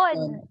ano contestant yun?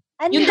 nun.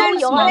 Ano Yung dance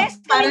yun? mom, Rest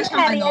parang in siyang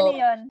Harry, ano, ano yun?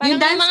 Parang yung yung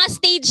dance- mga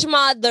stage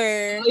mother,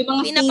 yung mga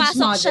stage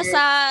pinapasok siya mother.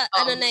 sa,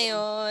 Oo. na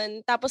yun.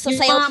 Tapos sa Yung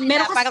sayaw mga- sila,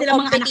 meron kasi parang silang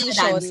mga anak na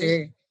competition. dancer.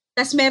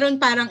 Tapos meron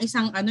parang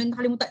isang,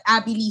 nakalimutan,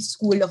 Abbey Lee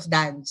School of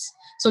Dance.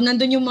 So,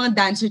 nandun yung mga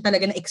dancer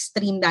talaga na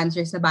extreme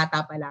dancers na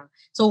bata pa lang.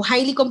 So,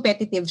 highly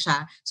competitive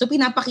siya. So,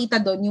 pinapakita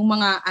doon yung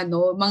mga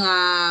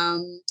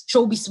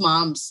showbiz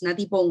moms na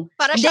tipong,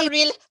 Para siyang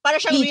real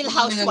Hindi,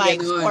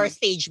 housewives ganun. or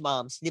stage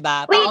moms, di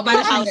ba? Wait, Parang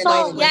parang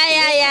housewives. ganun.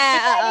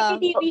 Yeah.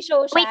 May TV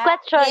show siya. Wait,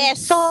 question. Yes.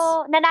 So,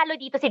 nanalo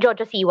dito si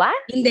Jojo Siwa?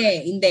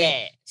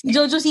 hindi. Si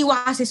Jojo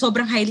Siwa kasi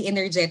sobrang highly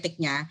energetic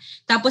niya.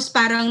 Tapos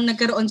parang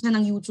nagkaroon siya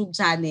ng YouTube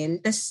channel.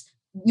 Tapos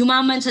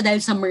yumaman siya dahil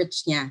sa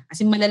merch niya. As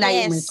in, malala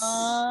yung Yes. merch.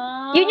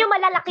 Yun yung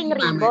malalaking Mama.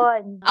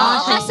 ribbon. Oo,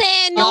 kasi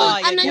nung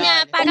Yun, ano yun. niya,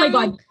 Oh my parang,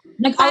 God.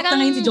 Nag-out na parang-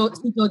 ngayon si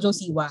Jojo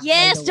Siwa.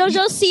 yes, by the way.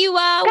 Jojo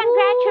Siwa. Woo!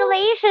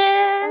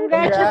 Congratulations!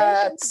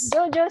 Congratulations,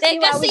 Jojo Kasi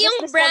Siwa. We yung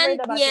just brand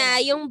discovered about niya,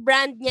 him. yung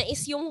brand niya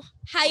is yung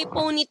high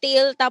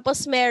ponytail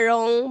tapos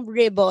merong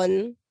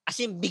ribbon. As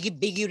in,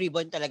 biggie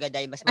ribbon talaga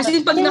dahil mas As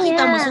in, pag Yeah.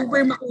 nakita mo,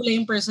 super makulay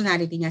yung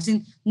personality niya. As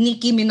in,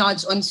 Nicki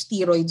Minaj on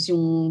steroids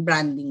yung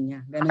branding niya.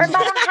 Ganun Or siya.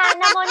 parang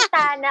Hannah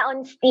Montana on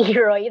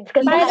steroids.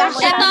 Kasi Parang Hannah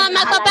siya- Ito, Montana-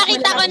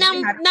 magpapakita ko Wala.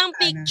 ng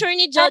picture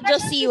ni Jojo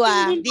Siwa.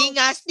 Hindi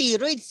nga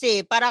steroids eh.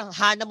 Parang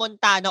Hannah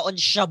Montana on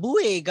shabu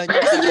eh. Ganun.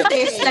 Yung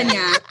testa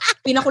niya,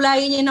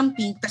 pinakulayan niya ng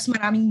pink, tas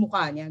maraming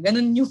mukha niya.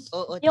 Ganun yung,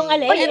 Oo, Yung te.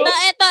 alin?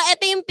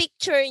 Ito yung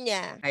picture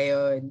niya.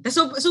 ayun. Tas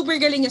super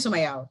galing niya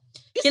sumayaw.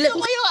 Gusto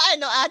mo yung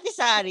Ate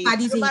Sari?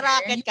 Ate Singer.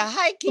 Maraket ka.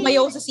 Hi, Kim.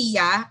 Sumayaw sa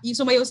Sia, yung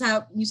sumayaw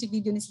sa music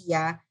video ni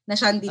Sia, na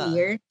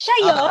Chandelier. Siya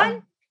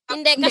yun?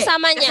 Hindi,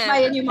 kasama niya.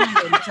 Kasabayan yung mga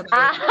yun.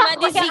 kasabayan.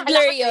 Maddie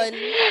Ziegler yun.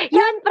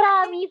 Yun,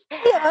 promise.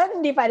 Yun?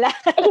 Hindi pala.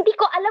 Hindi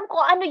ko alam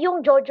kung ano yung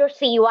Jojo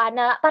Siwa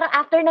na parang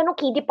after na nung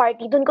kiddie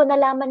party, doon ko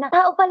nalaman na,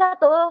 tao pala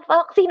to.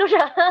 Fuck, sino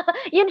siya?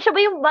 Yan siya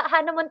ba yung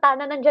Hannah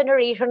Montana ng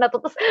generation na to?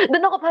 Tapos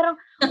doon ako parang,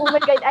 oh my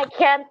God, I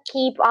can't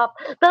keep up.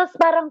 Tapos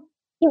parang,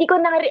 hindi ko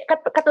na,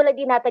 katulad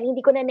din natin,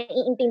 hindi ko na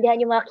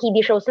naiintindihan yung mga kiddie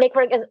shows. Like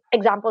for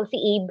example, si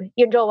Abe,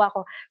 yung jowa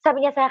ko.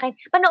 Sabi niya sa akin,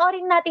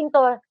 panoorin natin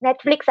to,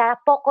 Netflix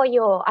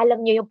Pocoyo.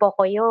 Alam niyo yung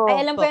Pocoyo.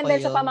 Ay, alam ko yun dahil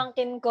sa Pocoyo.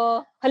 pamangkin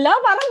ko. Hala,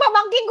 parang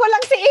pamangkin ko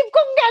lang si Abe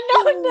kung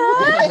gano'n na.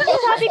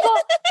 Sabi ko,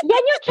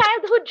 yan yung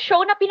childhood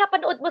show na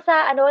pinapanood mo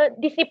sa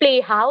Disney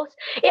Playhouse.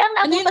 Ang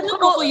Ano yun? abutan Ano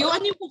ko, Pocoyo?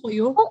 Ano yung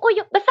Pocoyo?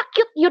 Pocoyo. Basta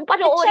cute yun, Cute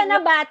panoorin siya na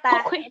mo. bata.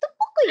 Pocoyo. Ito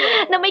po ko yun.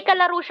 Na may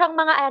kalaro siyang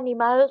mga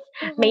animals.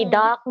 May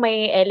duck,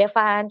 may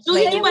elephants. So,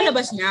 may... yun yung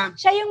malabas niya.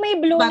 Siya yung may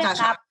blue Bata na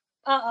siya. cap.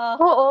 Oo.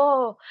 Oo.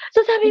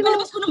 So sabi Yung mo,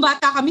 malabas ko nung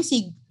bata kami,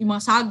 yung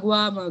mga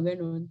sagwa, mga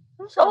ganun.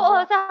 oo,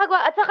 sagwa.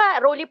 At saka,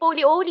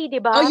 roly-poly-oly,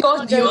 di ba? Oh,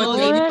 yun. Yoli,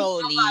 Yung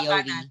Poli, bata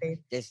Yoli. natin.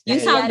 Just Yung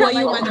like- sagwa naman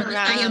yung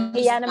yung-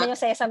 kaya naman yung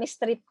Sesame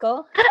Street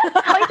ko.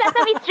 Oy,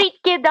 Sesame Street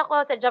kid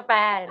ako sa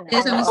Japan.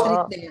 Sesame Oo.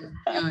 Street din.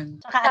 Yun.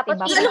 Tsaka Tapos, Ate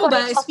Bab. Alam mo ba,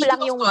 off speaking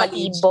lang of yung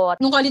college, batibot.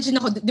 nung college din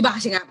ako, di ba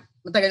kasi nga,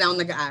 matagal na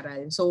akong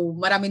nag-aaral. So,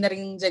 marami na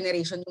rin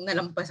generation yung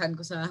nalampasan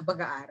ko sa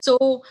pag-aaral. So,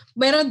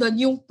 meron doon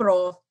yung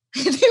prof,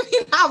 hindi yung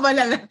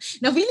pinakamalala.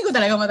 Na-feeling ko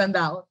talaga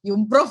matanda ako.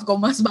 Yung prof ko,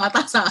 mas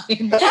bata sa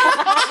akin.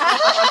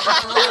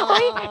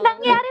 Uy,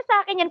 nangyari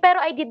sa akin yan, pero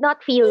I did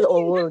not feel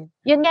old.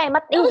 Yun nga,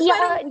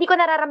 hindi ko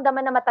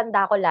nararamdaman na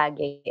matanda ako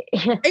lagi.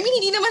 I mean,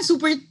 hindi naman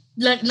super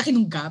laki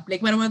nung gap.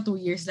 Like, parang mga 2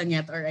 years lang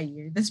yata or a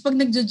year. Tapos pag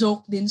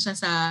nagjo-joke din siya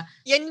sa...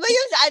 Yan ba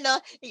yung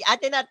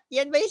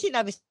yan ba yung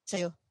sinabi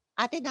sa'yo?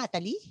 Ate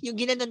Natalie? Yung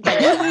ginanon ka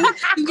niya?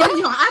 Yung gano'n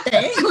yung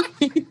ate.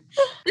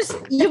 Tapos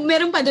yung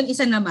meron pa doon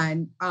isa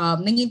naman,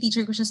 naging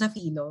teacher ko siya sa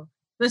Philo.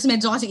 Tapos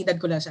medyo kasi edad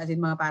ko lang siya, as in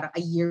mga parang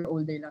a year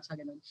older lang siya,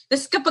 ganun.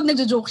 Tapos kapag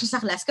nagjo-joke siya sa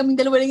class, kaming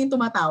dalawa lang yung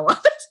tumatawa.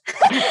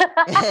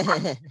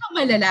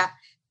 Malala.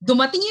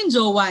 Dumating yung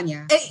jowa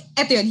niya.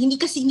 Eto yun, hindi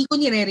ko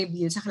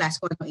nire-reveal sa class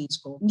ko anong age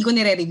ko. Hindi ko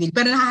nire-reveal.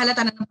 Pero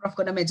nakahalata na ng prof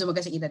ko na medyo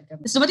magkasing edad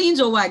kami. Tapos dumating yung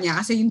jowa niya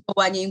kasi yung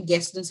jowa niya yung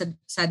guest dun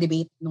sa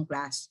debate nung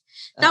class.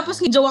 Tapos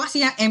yung jowa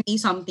kasi niya MA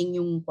something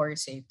yung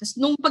course eh. Tapos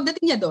nung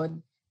pagdating niya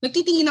doon,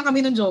 nagtitingin na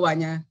kami ng jowa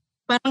niya.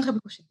 Parang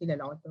sabi ko, shit,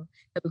 kilala ko to.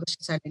 Sabi ko,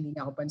 shit, sana hindi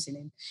niya ako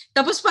pansinin.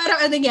 Tapos parang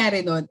ang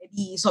nangyari nun,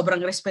 sobrang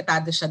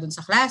respetado siya dun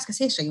sa class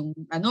kasi siya yung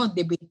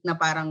debate na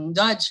parang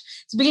judge.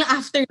 So biglang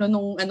after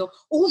nung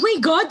oh my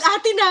God,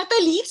 Ate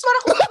Natalie!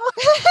 Parang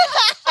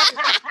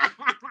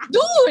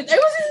dude, I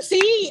wasn't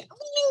say.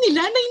 Feeling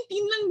nila,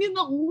 19 lang din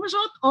ako.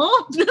 Shut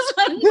up! Tapos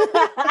parang,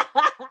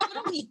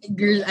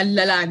 girl, ang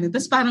lala nun.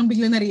 Tapos parang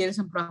biglang na-realize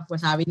ang prof ko.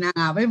 Sabi na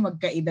nga ba,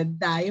 magkaedad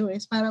tayo.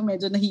 Parang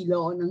medyo nahilo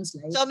ako ng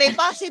slide. So may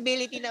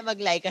possibility na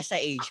mag-like ka sa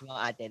age mo,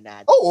 Ate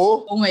Nat?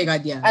 Oo. Oh my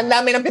God, yeah. Ang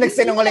dami ng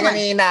pinagsinungalingan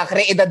ni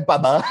Nakre, edad pa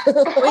ba?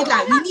 Wait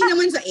lang, hindi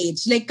naman sa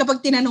age. Like,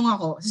 kapag tinanong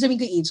ako, sasabihin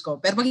ko yung age ko.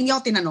 Pero pag hindi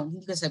ako tinanong,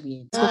 hindi ko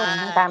sabihin.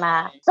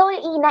 Tama. So,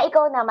 Ina,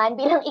 ikaw naman,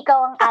 bilang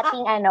ikaw ang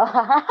ating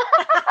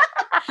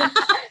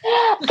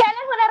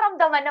kailan mo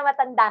naramdaman na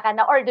matanda ka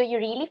na? Or do you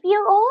really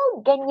feel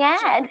old?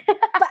 Ganyan.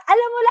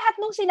 Alam mo lahat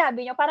nung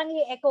sinabi nyo, parang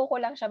i-echo ko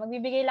lang siya.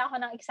 Magbibigay lang ako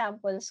ng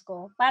examples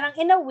ko. Parang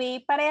in a way,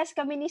 parehas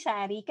kami ni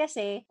Sari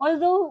kasi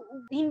although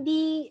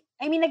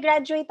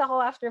nag-graduate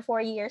ako after 4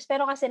 years,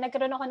 pero kasi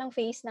nagkaroon ako ng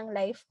phase ng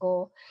life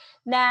ko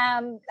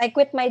na I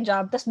quit my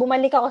job, tapos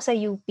bumalik ako sa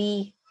UP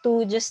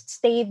to just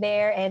stay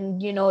there and,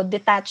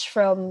 detach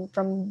from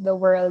the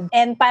world.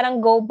 And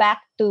parang go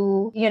back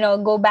to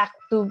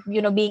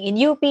being in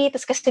UP.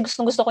 Tapos kasi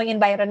gusto ko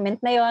yung environment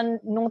na yon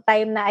nung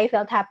time na I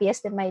felt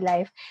happiest in my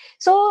life.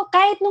 So,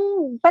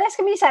 parehas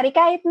kami ni Sari,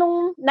 kahit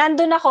nung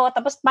nandun ako,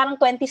 tapos parang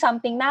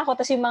 20-something na ako,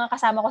 tapos yung mga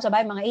kasama ko sa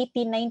bahay, mga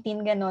 18,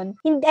 19, ganon.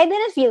 I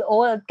didn't feel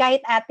old, kahit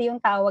ate yung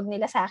tawag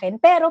nila sa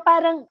akin. Pero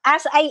parang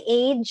as I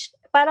aged,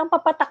 parang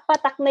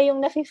papatak-patak na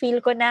yung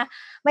nafe-feel ko na,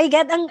 my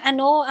God,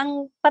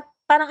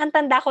 parang ang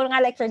tanda ko nga,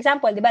 like for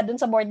example, di ba, dun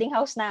sa boarding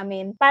house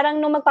namin, parang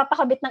nung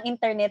magpapakabit ng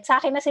internet, sa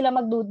akin na sila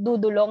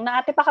magdudulong,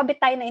 na ate, pakabit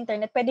tayo ng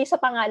internet, pwede sa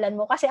pangalan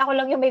mo, kasi ako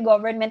lang yung may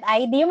government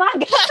ID, yung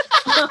mga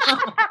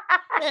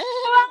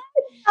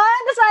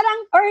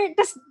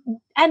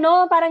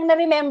parang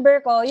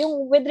na-remember ko,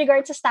 yung with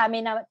regards sa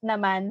stamina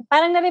naman,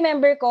 parang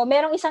na-remember ko,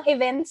 merong isang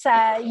event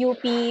sa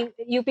UP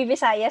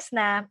Visayas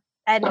na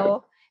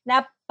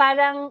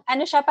parang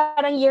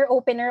parang year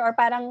opener or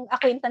parang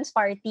acquaintance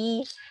party.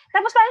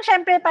 Tapos parang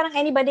syempre parang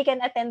anybody can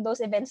attend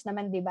those events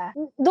naman, 'di ba?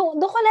 Doon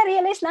ko na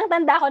realize nang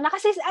tanda ko na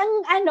kasi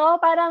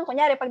parang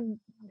kunyari pag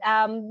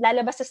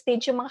lalabas sa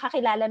stage yung mga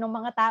kakilala ng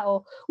mga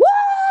tao,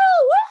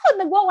 wow,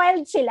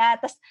 nagwa-wild sila.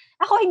 Tapos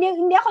ako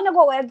hindi ako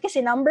nagwa-wild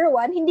kasi number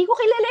 1, hindi ko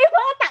kilala yung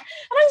mga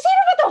parang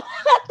sino ba to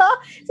mga to?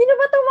 Sino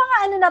ba to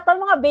mga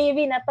mga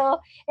baby na to?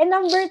 And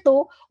number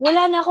 2,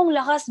 wala na akong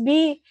lakas,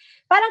 B.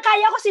 Parang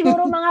kaya ko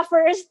siguro mga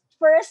first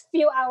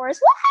few hours.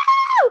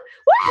 Wow!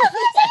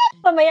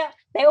 Pamaya,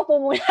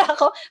 upo muna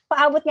ako.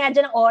 Paabot nga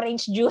dyan ng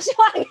orange juice.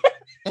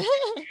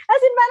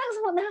 As in, parang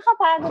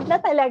nakakapagod na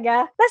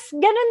talaga. Tapos,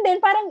 ganun din,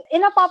 parang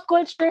in a pop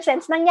culture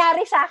sense,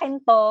 nangyari sa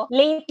akin to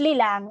lately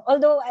lang.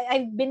 Although,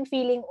 I've been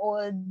feeling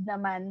old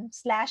naman.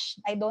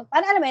 / I don't.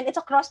 Alam mo yun, it's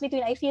a cross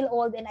between I feel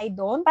old and I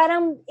don't.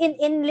 Parang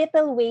in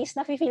little ways,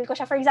 na-feel ko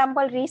siya. For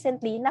example,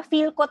 recently,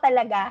 na-feel ko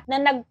talaga na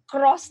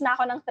nag-cross na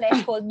ako ng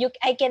threshold.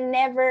 I can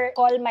never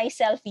call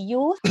myself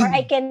youth or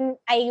I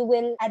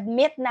will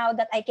admit now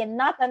that I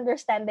cannot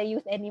understand the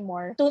youth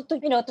anymore to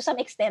some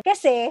extent.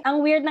 Kasi,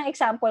 ang weird ng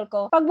example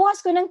ko,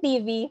 pagbukas ko ng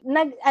TV,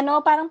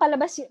 parang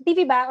palabas,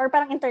 TV ba? Or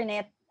parang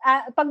internet,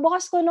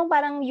 pagbukas ko nung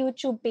parang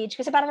YouTube page,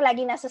 kasi parang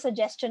lagi nasa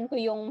suggestion ko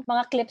yung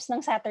mga clips ng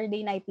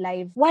Saturday Night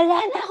Live.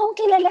 Wala na akong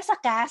kilala sa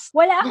cast.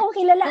 Wala akong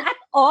kilala at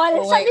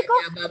all. Sabi ko,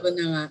 babo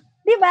na nga.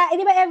 Di ba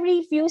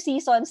every few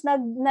seasons,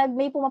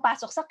 may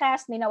pumapasok sa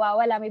cast, may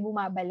nawawala, may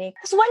bumabalik.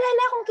 Tapos wala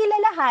na akong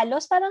kilala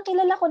halos. Parang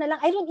kilala ko na lang.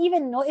 I don't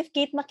even know if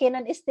Kate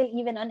McKinnon is still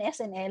even on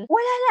SNL.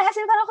 Wala na. As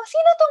in, parang ako,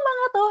 sino tong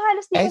mga to?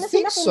 Halos di ko na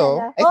sila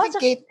kilala.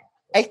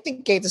 I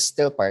think Kate is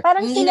still part.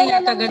 Parang hindi na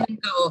yata ganun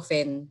ka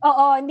often.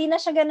 Oo, hindi na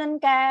siya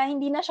ganun ka,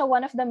 hindi na siya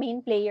one of the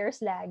main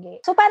players lagi.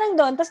 So parang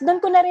doon, tapos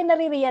doon ko na rin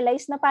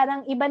nare-realize na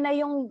parang iba na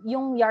yung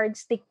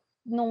yardstick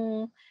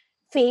nung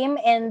fame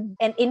and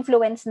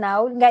influence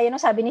now. Gaya nung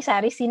sabi ni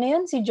Sari, sino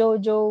yun? Si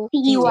Jojo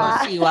Siwa.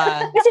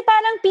 Kasi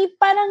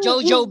parang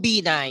Jojo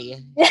Binay.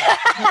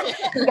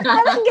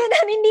 parang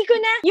ganun, hindi ko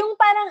na, yung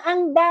parang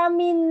ang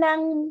dami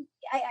ng,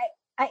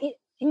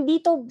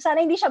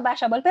 sana hindi siya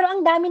bashable, pero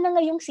ang dami na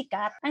ngayong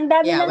sikat. Ang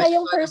dami na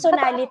ngayong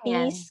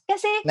personalities.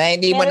 Kasi, na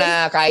hindi mo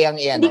na kayang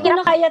iyan. Hindi ko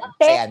na kaya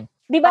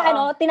Di ba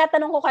Oo.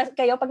 tinatanong ko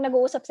kayo pag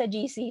nag-uusap sa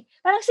GC,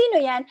 parang sino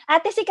yan?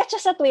 Ate sikat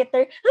siya sa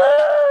Twitter.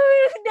 Ay,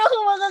 hindi ako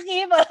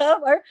makakip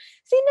up. Or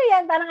sino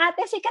yan? Parang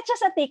ate sikat siya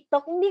sa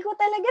TikTok. Hindi ko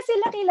talaga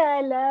sila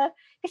kilala.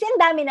 Kasi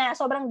ang dami na,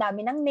 sobrang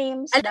dami ng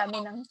names,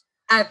 dami ng...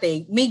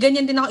 Ate, may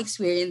ganyan din ako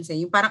experience eh.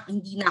 Yung parang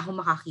hindi na ako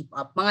makakip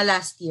up. Mga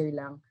last year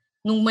lang.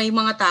 Nung may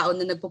mga tao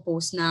na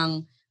nagpo-post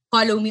ng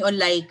follow me on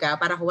Laika,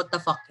 parang what the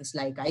fuck is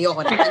Laika?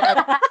 Ayoko na.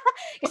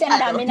 Kasi ang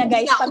dami na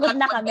guys, pagod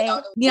na kami.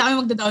 Hindi na kami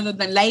magda-download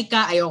ng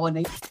Laika, ayoko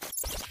na.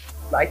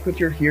 Like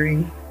what you're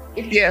hearing?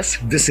 If yes,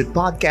 visit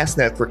Podcast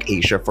Network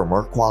Asia for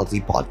more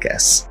quality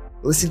podcasts.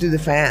 Listen to The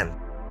Fan,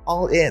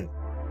 All In,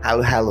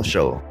 Halo Halo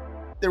Show,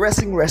 The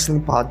Wrestling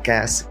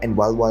Podcast, and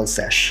Wild Wild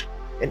Sesh,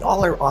 and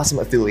all our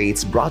awesome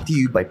affiliates brought to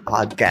you by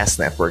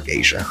Podcast Network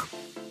Asia.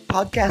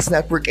 Podcast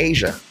Network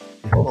Asia,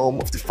 home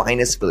of the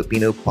finest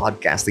Filipino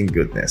podcasting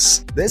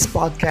goodness. This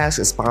podcast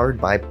is powered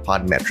by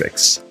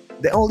Podmetrics,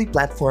 the only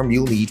platform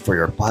you'll need for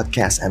your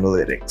podcast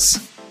analytics.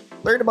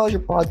 Learn about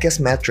your podcast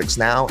metrics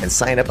now and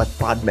sign up at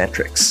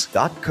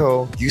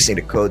podmetrics.co using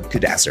the code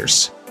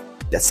KUDAZZERS.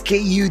 That's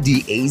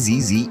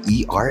KUDAZZERS.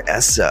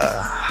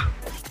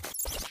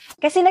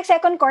 Kasi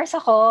nag-second course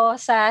ako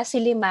sa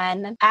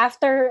Siliman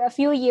after a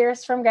few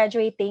years from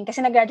graduating.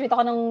 Kasi nag-graduate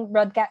ako ng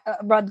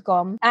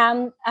Broadcom.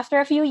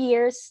 After a few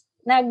years,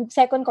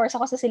 nag-second course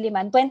ako sa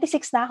Siliman.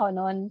 26 na ako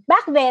noon.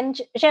 Back then,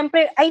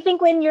 syempre, I think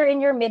when you're in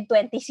your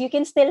mid-20s, you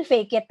can still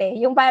fake it eh.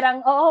 Yung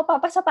parang,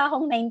 papasa pa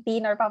akong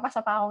 19 or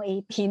papasa pa akong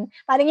 18.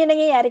 Parang yun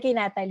nangyayari kay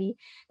Natalie.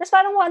 Tapos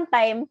parang one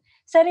time,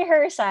 sa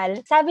rehearsal,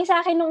 sabi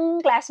sa akin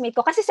nung classmate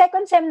ko, kasi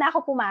second sem na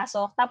ako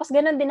pumasok, tapos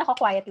ganun din ako,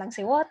 quiet lang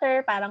si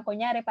Water, parang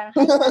kunyari, parang...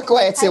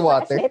 Quiet si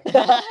Water.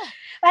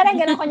 Parang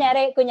ganun,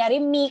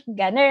 kunyari meek,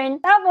 ganun.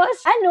 Tapos,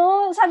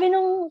 sabi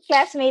nung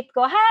classmate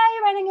ko, hi,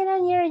 parang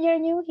ganun, you're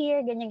new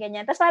here,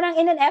 ganyan. Tapos parang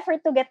in an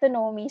effort to get to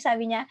know me,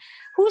 sabi niya,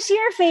 who's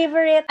your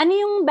favorite, ano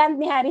yung band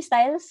ni Harry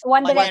Styles?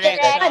 One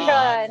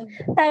Direction.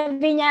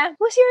 Sabi niya,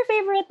 who's your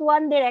favorite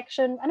One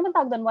Direction, ano man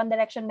tawag doon, One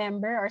Direction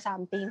member or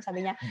something?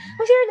 Sabi niya,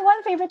 who's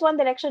your favorite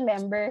One Direction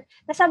member?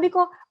 Tapos sabi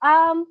ko,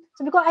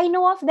 I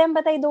know of them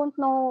but I don't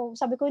know.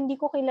 Sabi ko, hindi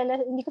ko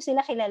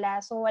sila kilala,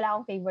 so wala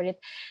akong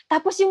favorite.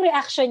 Tapos yung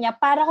reaction niya,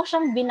 para ko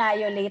siyang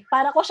binayolate,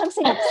 para ko siyang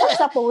sinaksak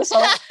sa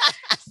puso.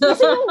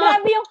 Kasi yung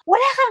grabe yung,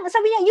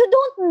 sabi niya, you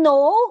don't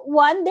know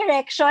One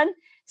Direction?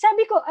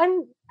 Sabi ko,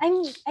 I'm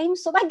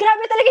so,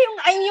 grabe talaga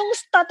yung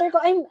stutter ko,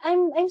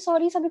 I'm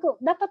sorry, sabi ko,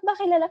 dapat ba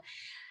kilala?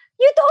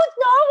 You don't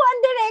know One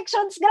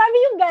Directions? Grabe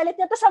yung galit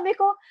niya. Tapos sabi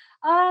ko,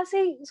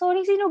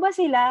 sorry, sino ba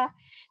sila?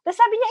 Tapos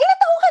sabi niya, ilan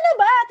taon ka na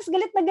ba? Tapos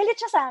galit na galit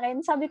siya sa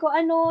akin. Sabi ko,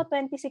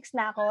 26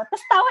 na ako.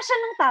 Tapos tawa siya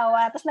ng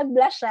tawa. Tapos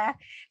nag-blush siya.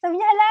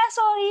 Sabi niya,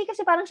 sorry,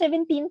 kasi parang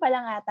 17 pa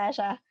lang ata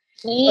siya.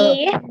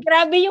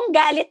 Grabe yung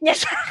galit niya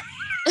sa akin.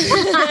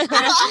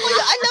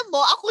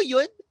 Ako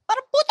yun.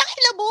 Parang putang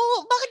ina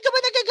mo, bakit ka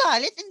ba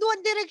nagagalit? In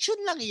One Direction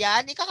lang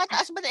yan.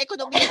 Ikakataas ba na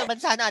ekonomiya ng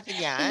bansa natin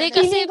yan? Hindi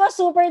kasi ko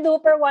super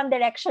duper One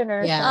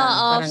Directioner. Yeah,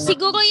 oo.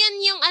 Siguro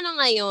yan yung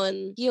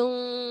ngayon, yung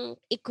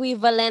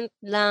equivalent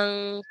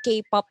ng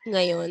K-pop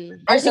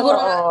ngayon. Or siguro,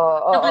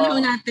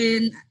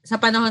 sa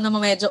panahon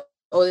ng medyo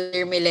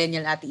older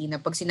millennial Ate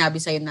Ina, pag sinabi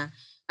sa'yo na,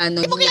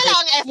 hindi mo kilala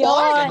ang F4?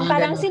 Yun,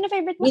 parang sino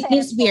favorite mo sa F4?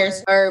 Britney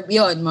Spears, or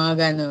yun, mga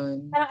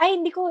ganun. Parang,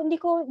 hindi ko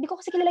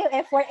kasi kilala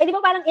yung F4. Di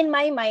ba parang in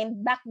my mind,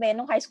 back then,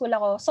 nung high school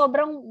ako,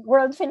 sobrang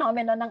world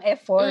phenomenon ng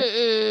F4.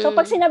 So,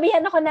 pag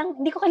sinabihan ako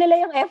ng, hindi ko kilala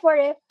yung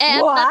F4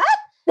 what?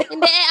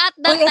 Hindi, at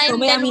that time,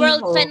 then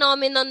world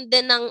phenomenon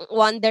din ng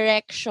One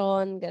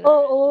Direction. Ganun.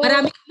 Oo.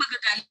 Marami kong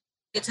magagalit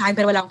sa akin,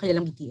 pero wala akong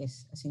kilalang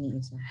BTS. As in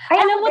isa.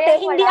 Alam mo,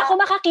 hindi ako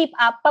maka-keep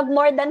up pag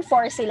more than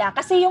 4 sila.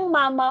 Kasi yung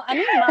mama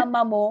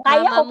mo,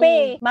 kaya ko pa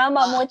eh.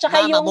 Mama mo,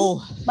 tsaka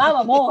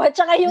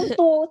tsaka yung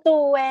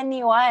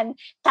 221.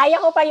 Kaya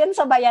ko pa yun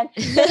sabayan.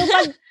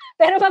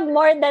 Pero pag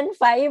more than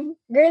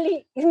 5,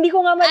 girly, hindi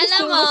ko nga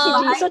ma-distinguish si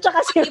Jisoo tsaka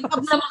si Rose. Keep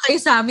naman kayo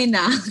sa amin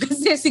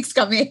kasi 6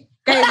 kami.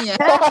 Kaya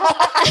niya.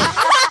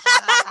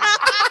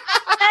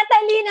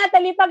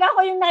 Natalie, pag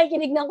ako yung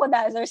nakikinig ng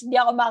Kudazzers, hindi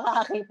ako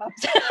makaka-keep up.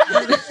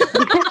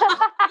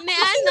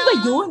 Ano ba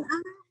yun?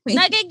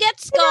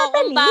 Nagigets ko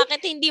kung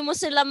bakit hindi mo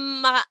sila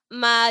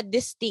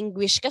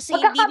ma-distinguish. Kasi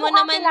hindi mo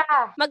naman,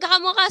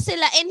 magkakamukha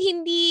sila and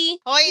hindi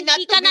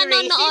ka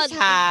nanonood.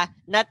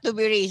 Not to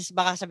be racist,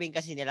 baka sabihin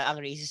kasi nila ang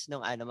racist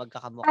nung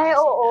magkakamukha sila. Ay,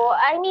 oo.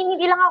 I mean,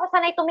 hindi lang ako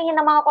sanay tumingin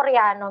ng mga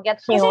Koreano.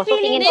 Gets nyo? Kasi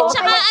feeling ko.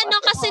 Tsaka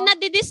kasi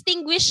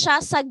nadidistinguish siya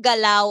sa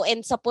galaw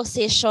and sa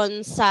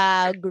position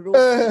sa group.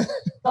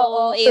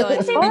 Oo, yun.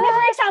 Kasi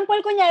for example,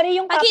 kunyari,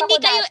 yung papa ko dati. Pag hindi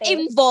kayo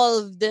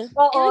involved,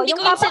 hindi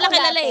ko sila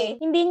kilala eh.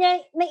 Hindi niya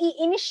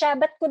naiinis siya,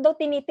 ba't ko daw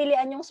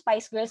tinitilian yung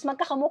Spice Girls?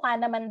 Magkakamukha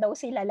naman daw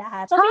sila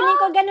lahat. So feeling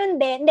ko ganun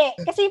din. Hindi,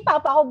 kasi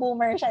papa ko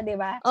boomer siya, di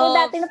ba? So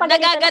dati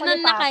napagalitan ako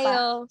ni Papa.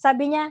 Kayo.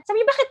 Sabi niya,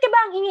 bakit ka ba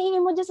ang ingi-ingi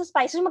mo dyan sa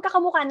Spice Girls?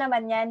 Magkakamukha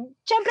naman yan.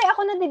 Siyempre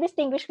ako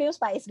na-distinguish ko yung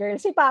Spice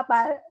Girls. Si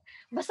Papa,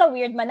 basta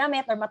weird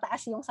manamit or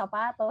mataas yung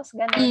sapatos,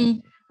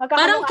 ganun.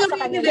 Parang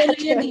kami yan.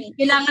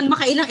 Kailangan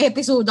makailang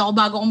episode ako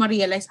bago ko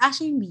ma-realize,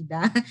 siya yung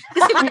bida.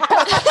 Kasi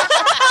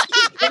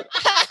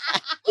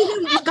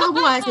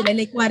magkakabuha natutuwa sila.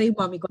 Like, wari yung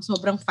mommy ko,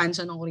 sobrang fan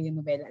siya ng Korean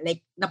novela.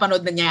 Like,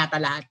 napanood na niya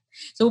yata lahat.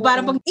 So,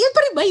 parang pag, yan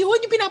pa rin ba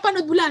yun? Yung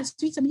pinapanood mo last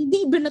week? Sabi,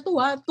 hindi, iba na to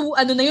ha. 2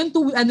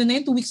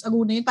 weeks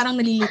ago na yun. Parang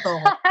nalilito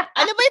ako.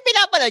 Ano ba yung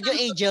pinapanood? Yung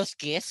Angel's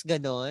Kiss?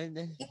 Ganon?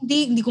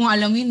 Hindi ko nga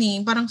alam yun eh.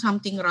 Parang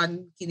something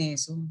run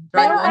kineso.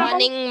 Pero,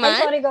 Running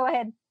Man? sorry, go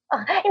ahead.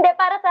 Hindi,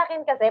 para sa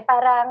akin kasi,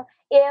 parang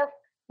if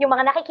yung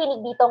mga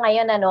nakikinig dito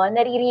ngayon,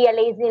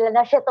 nare-realize nila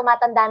na shit,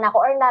 tumatanda na ako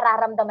or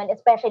nararamdaman,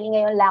 especially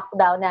ngayon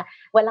lockdown na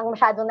walang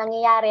masyadong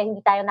nangyayari, hindi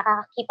tayo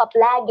nakaka-keep up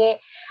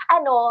lagi.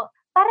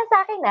 Para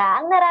sa akin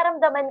ang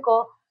nararamdaman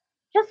ko,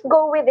 just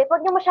go with it.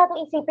 Huwag niyo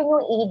masyadong isipin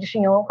yung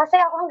age niyo. Kasi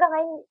ako hanggang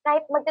ngayon,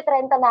 kahit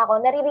magte-30 na ako,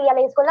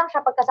 nare-realize ko lang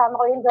siya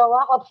pagkasama ko yung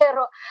jowa ko.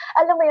 Pero,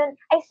 alam mo yun,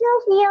 I still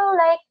feel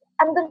like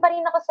andun pa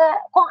rin ako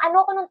kung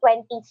ano ako nung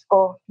 20s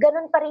ko,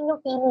 ganun pa rin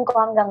yung feeling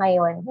ko hanggang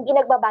ngayon. Hindi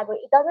nagbabago.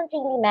 It doesn't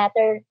really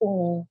matter to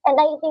me. And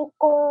I think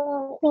kung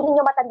feeling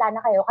nyo matanda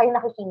na kayo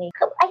nakikinig,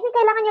 I think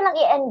kailangan nyo lang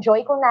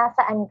i-enjoy kung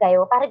nasaan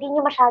kayo para di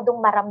nyo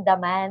masyadong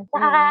maramdaman.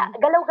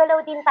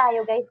 Nakakagalaw-galaw din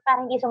tayo, guys,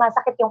 para hindi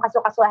sumasakit yung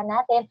kasukasuan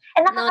natin.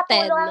 And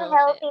nakakatulong ang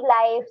healthy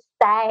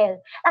lifestyle.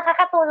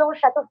 Nakakatulong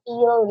siya to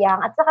feel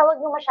young. At saka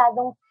wag nyo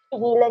masyadong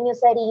pigilan yung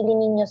sarili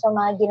ninyo sa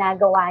mga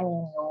ginagawa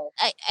ninyo.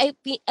 I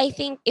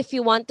think if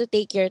you want to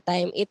take your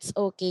time, it's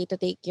okay to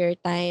take your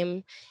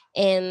time.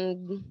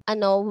 And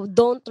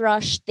don't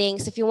rush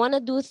things. If you want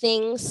to do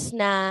things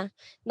na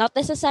not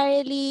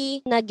necessarily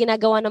na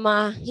ginagawa ng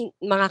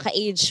mga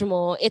ka-age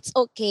mo, it's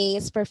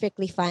okay, it's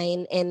perfectly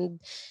fine.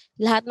 And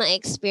lahat ng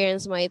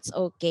experience mo, it's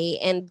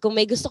okay. And kung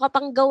may gusto ka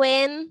pang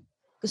gawin,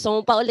 gusto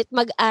mo pa ulit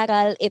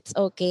mag-aral, it's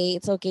okay.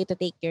 It's okay to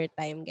take your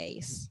time,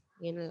 guys.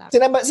 Yun lang.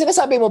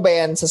 Sinasabi mo ba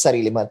yan sa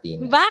sarili mo,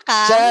 Athena?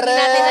 Baka. Hindi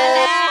natin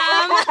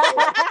alam.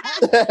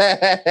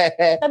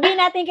 Sabihin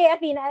natin kay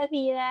Athena,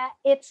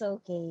 it's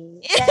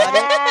okay. Yes.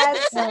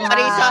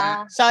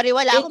 Sorry,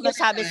 wala akong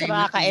masabi sa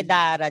mga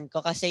kaedaran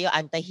ko kasi yung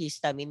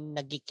antihistamine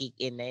nag-kick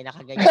in na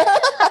nakaganyan.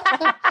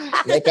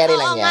 May carry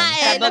lang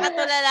yan.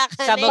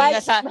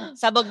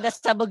 Sabog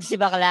si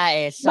bakla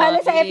eh.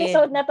 Bale sa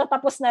episode na to,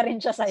 tapos na rin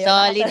siya sa'yo.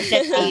 Solid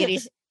set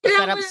series.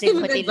 Kailangan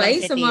mo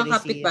mag-advise sa mga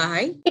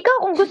kapitbahay? Ikaw,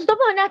 kung gusto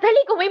mo,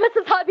 Natalie, kung may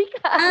masasabi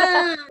ka.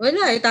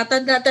 Wala,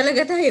 tatanda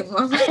talaga tayo.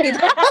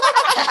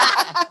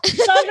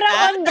 Sobrang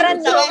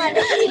on-brand naman.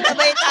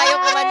 Sabay tayo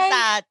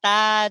kumanta.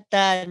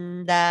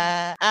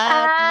 Tatanda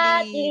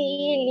at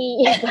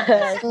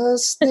lilipas.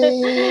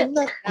 Sustain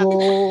ako.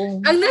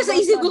 Ang nasa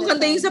isip ko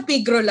kanta yung sa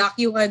Pigrolac,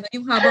 yung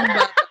habang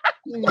bata.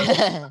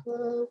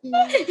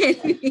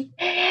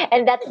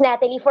 And that's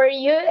Natalie for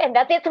you, and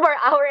that's it for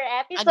our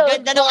episode.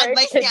 Ang ganda ng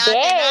advice ni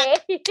Ate.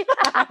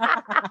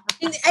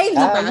 Ay, di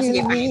ba?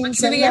 Sige,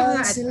 magsibigyan ko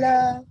nga.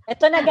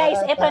 Ito na guys,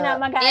 ito na,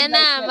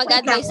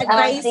 mag-advise sa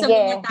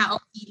mga tao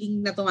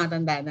feeling na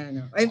tumatanda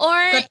na.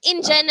 Or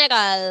in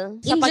general,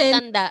 sa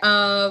pagtanda.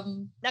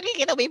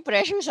 Nakikita mo yung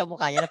pressure sa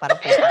mukha niya na parang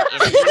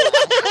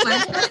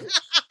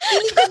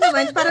Hindi ko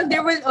naman, parang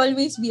there will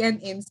always be an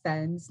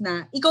instance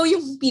na ikaw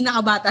yung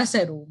pinakabata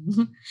sa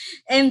room.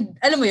 And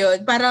alam mo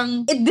yun,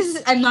 parang,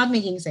 I'm not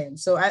making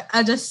sense. So,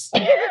 I'll just...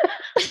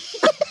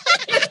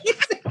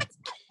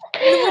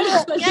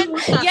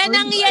 yan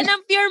ang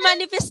pure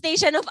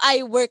manifestation of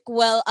I work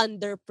well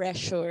under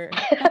pressure.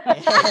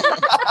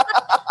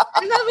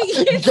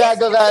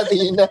 Gago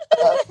natin.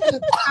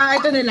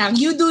 Ito na lang.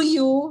 You do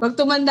you. Pag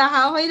tumanda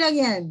ka, okay lang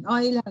yan.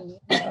 Okay lang.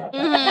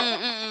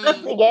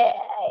 Sige.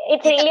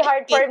 It's really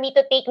hard for me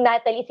to take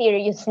Natalie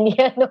seriously.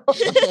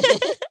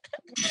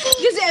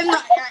 Kasi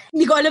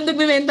hindi ko alam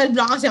nagme-mental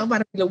block kasi ako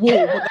parang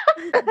wow.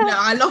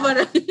 Nakakala ko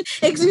parang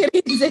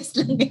experiences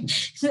lang.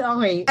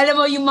 Okay. Alam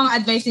mo yung mga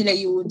advice nila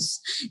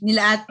Yudes,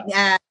 nila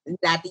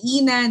Ate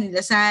Ina,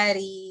 nila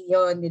Sari,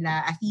 yun,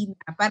 nila Athena.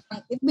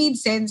 Parang it made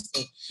sense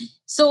eh.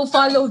 So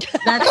follow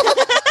that.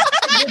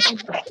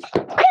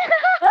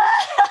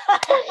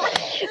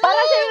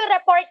 Parang siya yung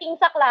reporting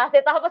sa klase,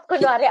 tapos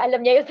kunwari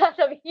alam niya yung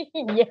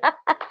sasabihin niya.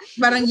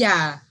 Parang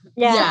yeah.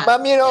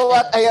 Ma'am, you know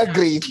what? I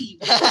agree.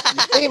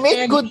 They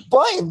make good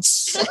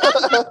points.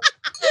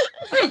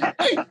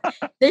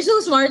 They're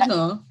so smart,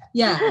 no?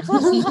 Yeah.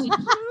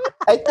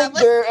 I think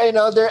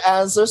their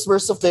answers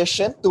were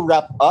sufficient to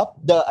wrap up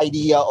the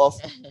idea of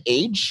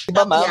age.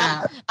 Diba, ma'am?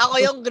 Yeah. Ako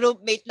yung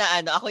groupmate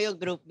na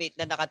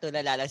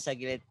nakatulala lang sa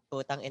gilid.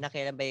 Putang ina,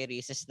 kailan ba yung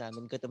recess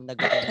namin? Gutom na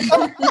gutom.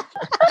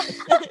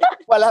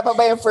 Wala pa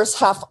ba yung first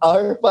half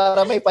hour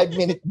para may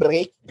 5-minute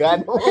break?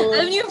 Gano'n.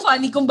 Alam niyo yung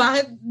funny kung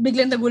bakit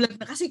biglang nagulat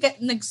na. Kasi,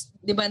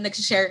 di ba,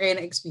 nag-share kayo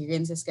ng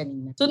experiences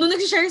kanina. So, nung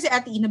nag-share si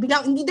Ate Ina,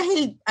 biglang, hindi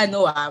dahil,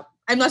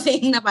 I'm not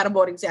saying na para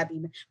boring si Ate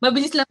Ina.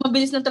 Mabilis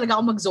lang talaga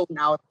ako mag-zone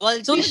out.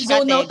 Goldfish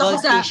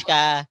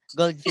ka.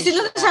 Kasi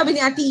nung sabi ni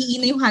Ate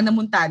Ina yung Hannah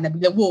Montana,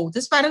 biglang, wow.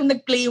 Tapos parang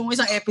nag-play yung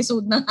isang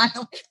episode ng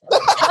Hannah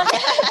Montana.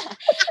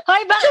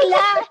 Hoy,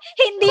 bakla!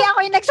 Hindi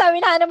ako yung nagsabi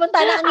na Hannah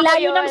Montana. Ang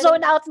layo ng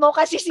zone out mo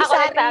kasi si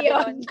Sari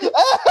yun.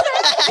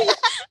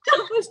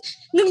 Tapos,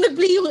 nung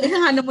nag-play yung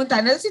Hannah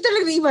Montana, kasi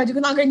talaga na-imagine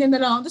ko, nakaganyan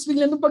na lang ako. Tapos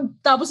bigla nung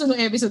pagtapos na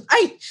nung episode,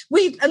 ay,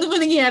 wait, ano ba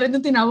nangyayari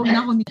nung tinawag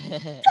na ako ni...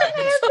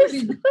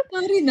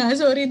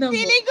 Sorry na.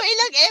 Feeling ko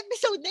ilang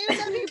episode na yung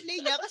na-replay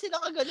niya kasi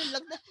nakaganon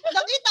lang.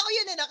 Nakita ko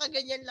yun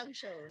nakaganyan lang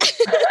siya.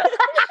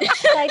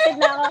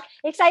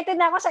 Excited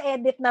na ako sa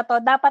edit na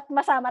to. Dapat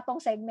masama tong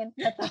segment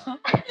na to.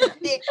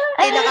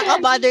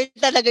 Nakaka-bother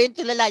talaga yung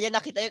tulala niya.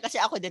 Nakita yun kasi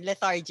ako din,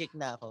 lethargic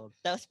na ako.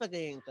 Tapos pag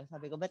yun ko,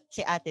 sabi ko, ba't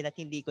si Ate Nat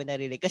hindi ko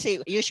narinig?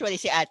 Kasi usually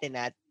si Ate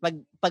Nat,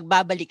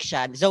 pagbabalik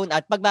siya, zone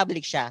out,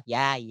 pagbabalik siya,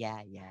 yeah.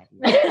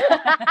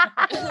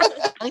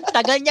 Ang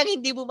tagal niyang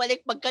hindi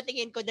bumalik,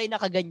 pagkatingin ko dahil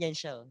nakaganyan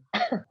siya.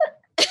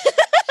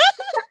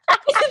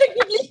 Kasi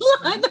nag-play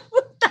yung Hannah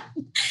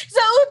Montana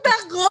sa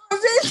utak ko.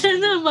 Sensya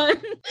naman.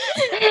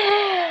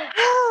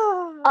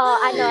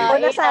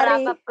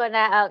 I-wrap up ko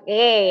na.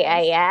 Okay,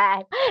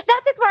 ayan.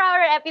 That's it for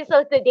our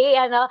episode today,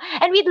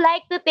 And we'd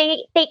like to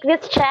take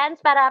this chance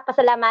para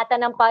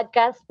pasalamatan ng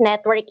Podcast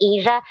Network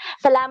Asia.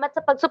 Salamat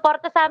sa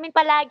pagsuporta sa amin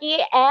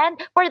palagi and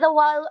for the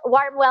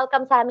warm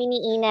welcome sa amin ni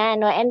Ina,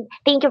 And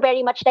thank you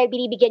very much dahil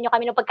binibigyan nyo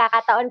kami ng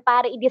pagkakataon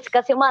para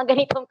i-discuss yung mga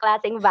ganitong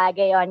klaseng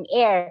bagay on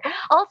air.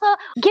 Also,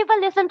 give a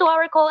listen to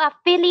our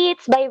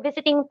co-affiliates by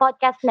visiting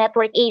Podcast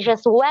Network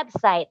Asia's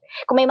website.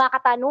 Kung may mga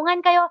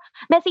katanungan kayo,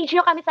 message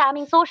nyo kami sa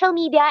aming social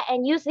media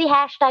and use the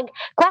hashtag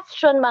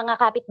question mga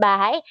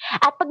kapitbahay.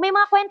 At pag may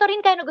mga kwento rin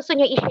kayo na gusto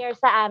nyo i-share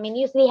sa amin,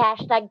 use the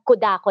hashtag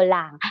kudako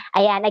lang.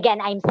 Ayan, again,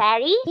 I'm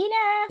Sari.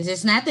 Tina.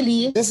 This is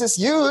Natalie. This is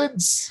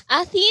Yudes.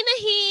 Athena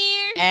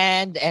here.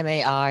 And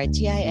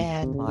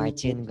MARTIN,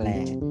 Martin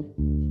Glenn.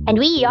 And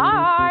we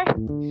are...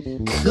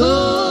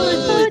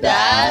 Good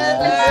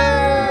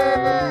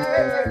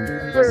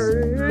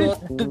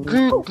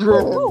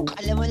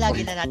Alam mo,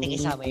 lagi na natin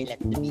isama yung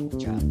Let the Beat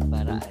Drop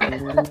para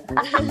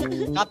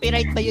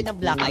copyright ba yun ng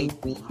Black Eyed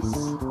Peas?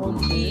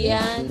 Okay,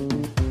 yan.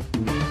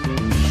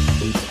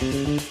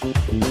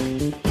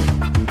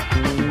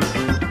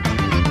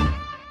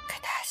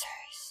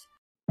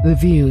 The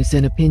views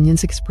and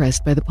opinions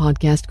expressed by the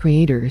podcast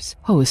creators,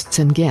 hosts,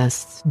 and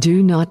guests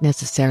do not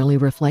necessarily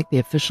reflect the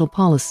official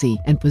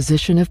policy and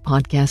position of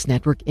Podcast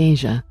Network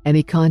Asia.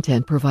 Any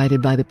content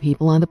provided by the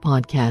people on the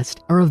podcast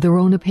are of their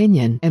own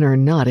opinion and are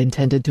not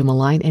intended to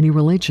malign any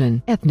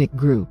religion, ethnic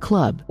group,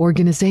 club,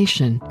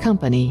 organization,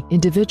 company,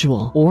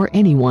 individual, or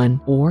anyone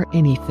or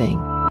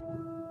anything.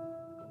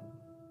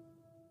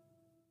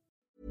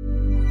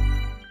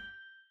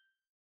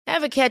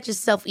 Ever catch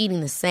yourself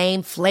eating the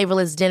same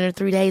flavorless dinner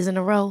 3 days in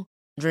a row?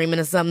 Dreaming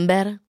of something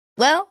better?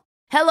 Well,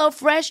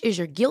 HelloFresh is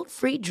your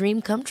guilt-free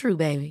dream come true,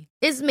 baby.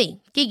 It's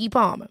me, Keke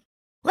Palmer.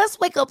 Let's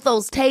wake up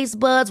those taste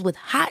buds with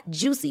hot,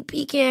 juicy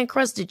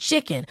pecan-crusted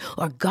chicken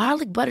or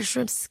garlic butter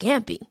shrimp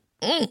scampi.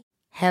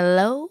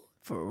 Hello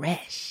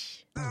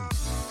Fresh.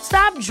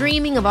 Stop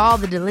dreaming of all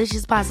the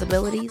delicious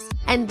possibilities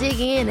and dig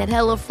in at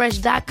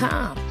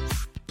HelloFresh.com.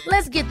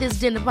 Let's get this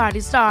dinner party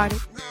started.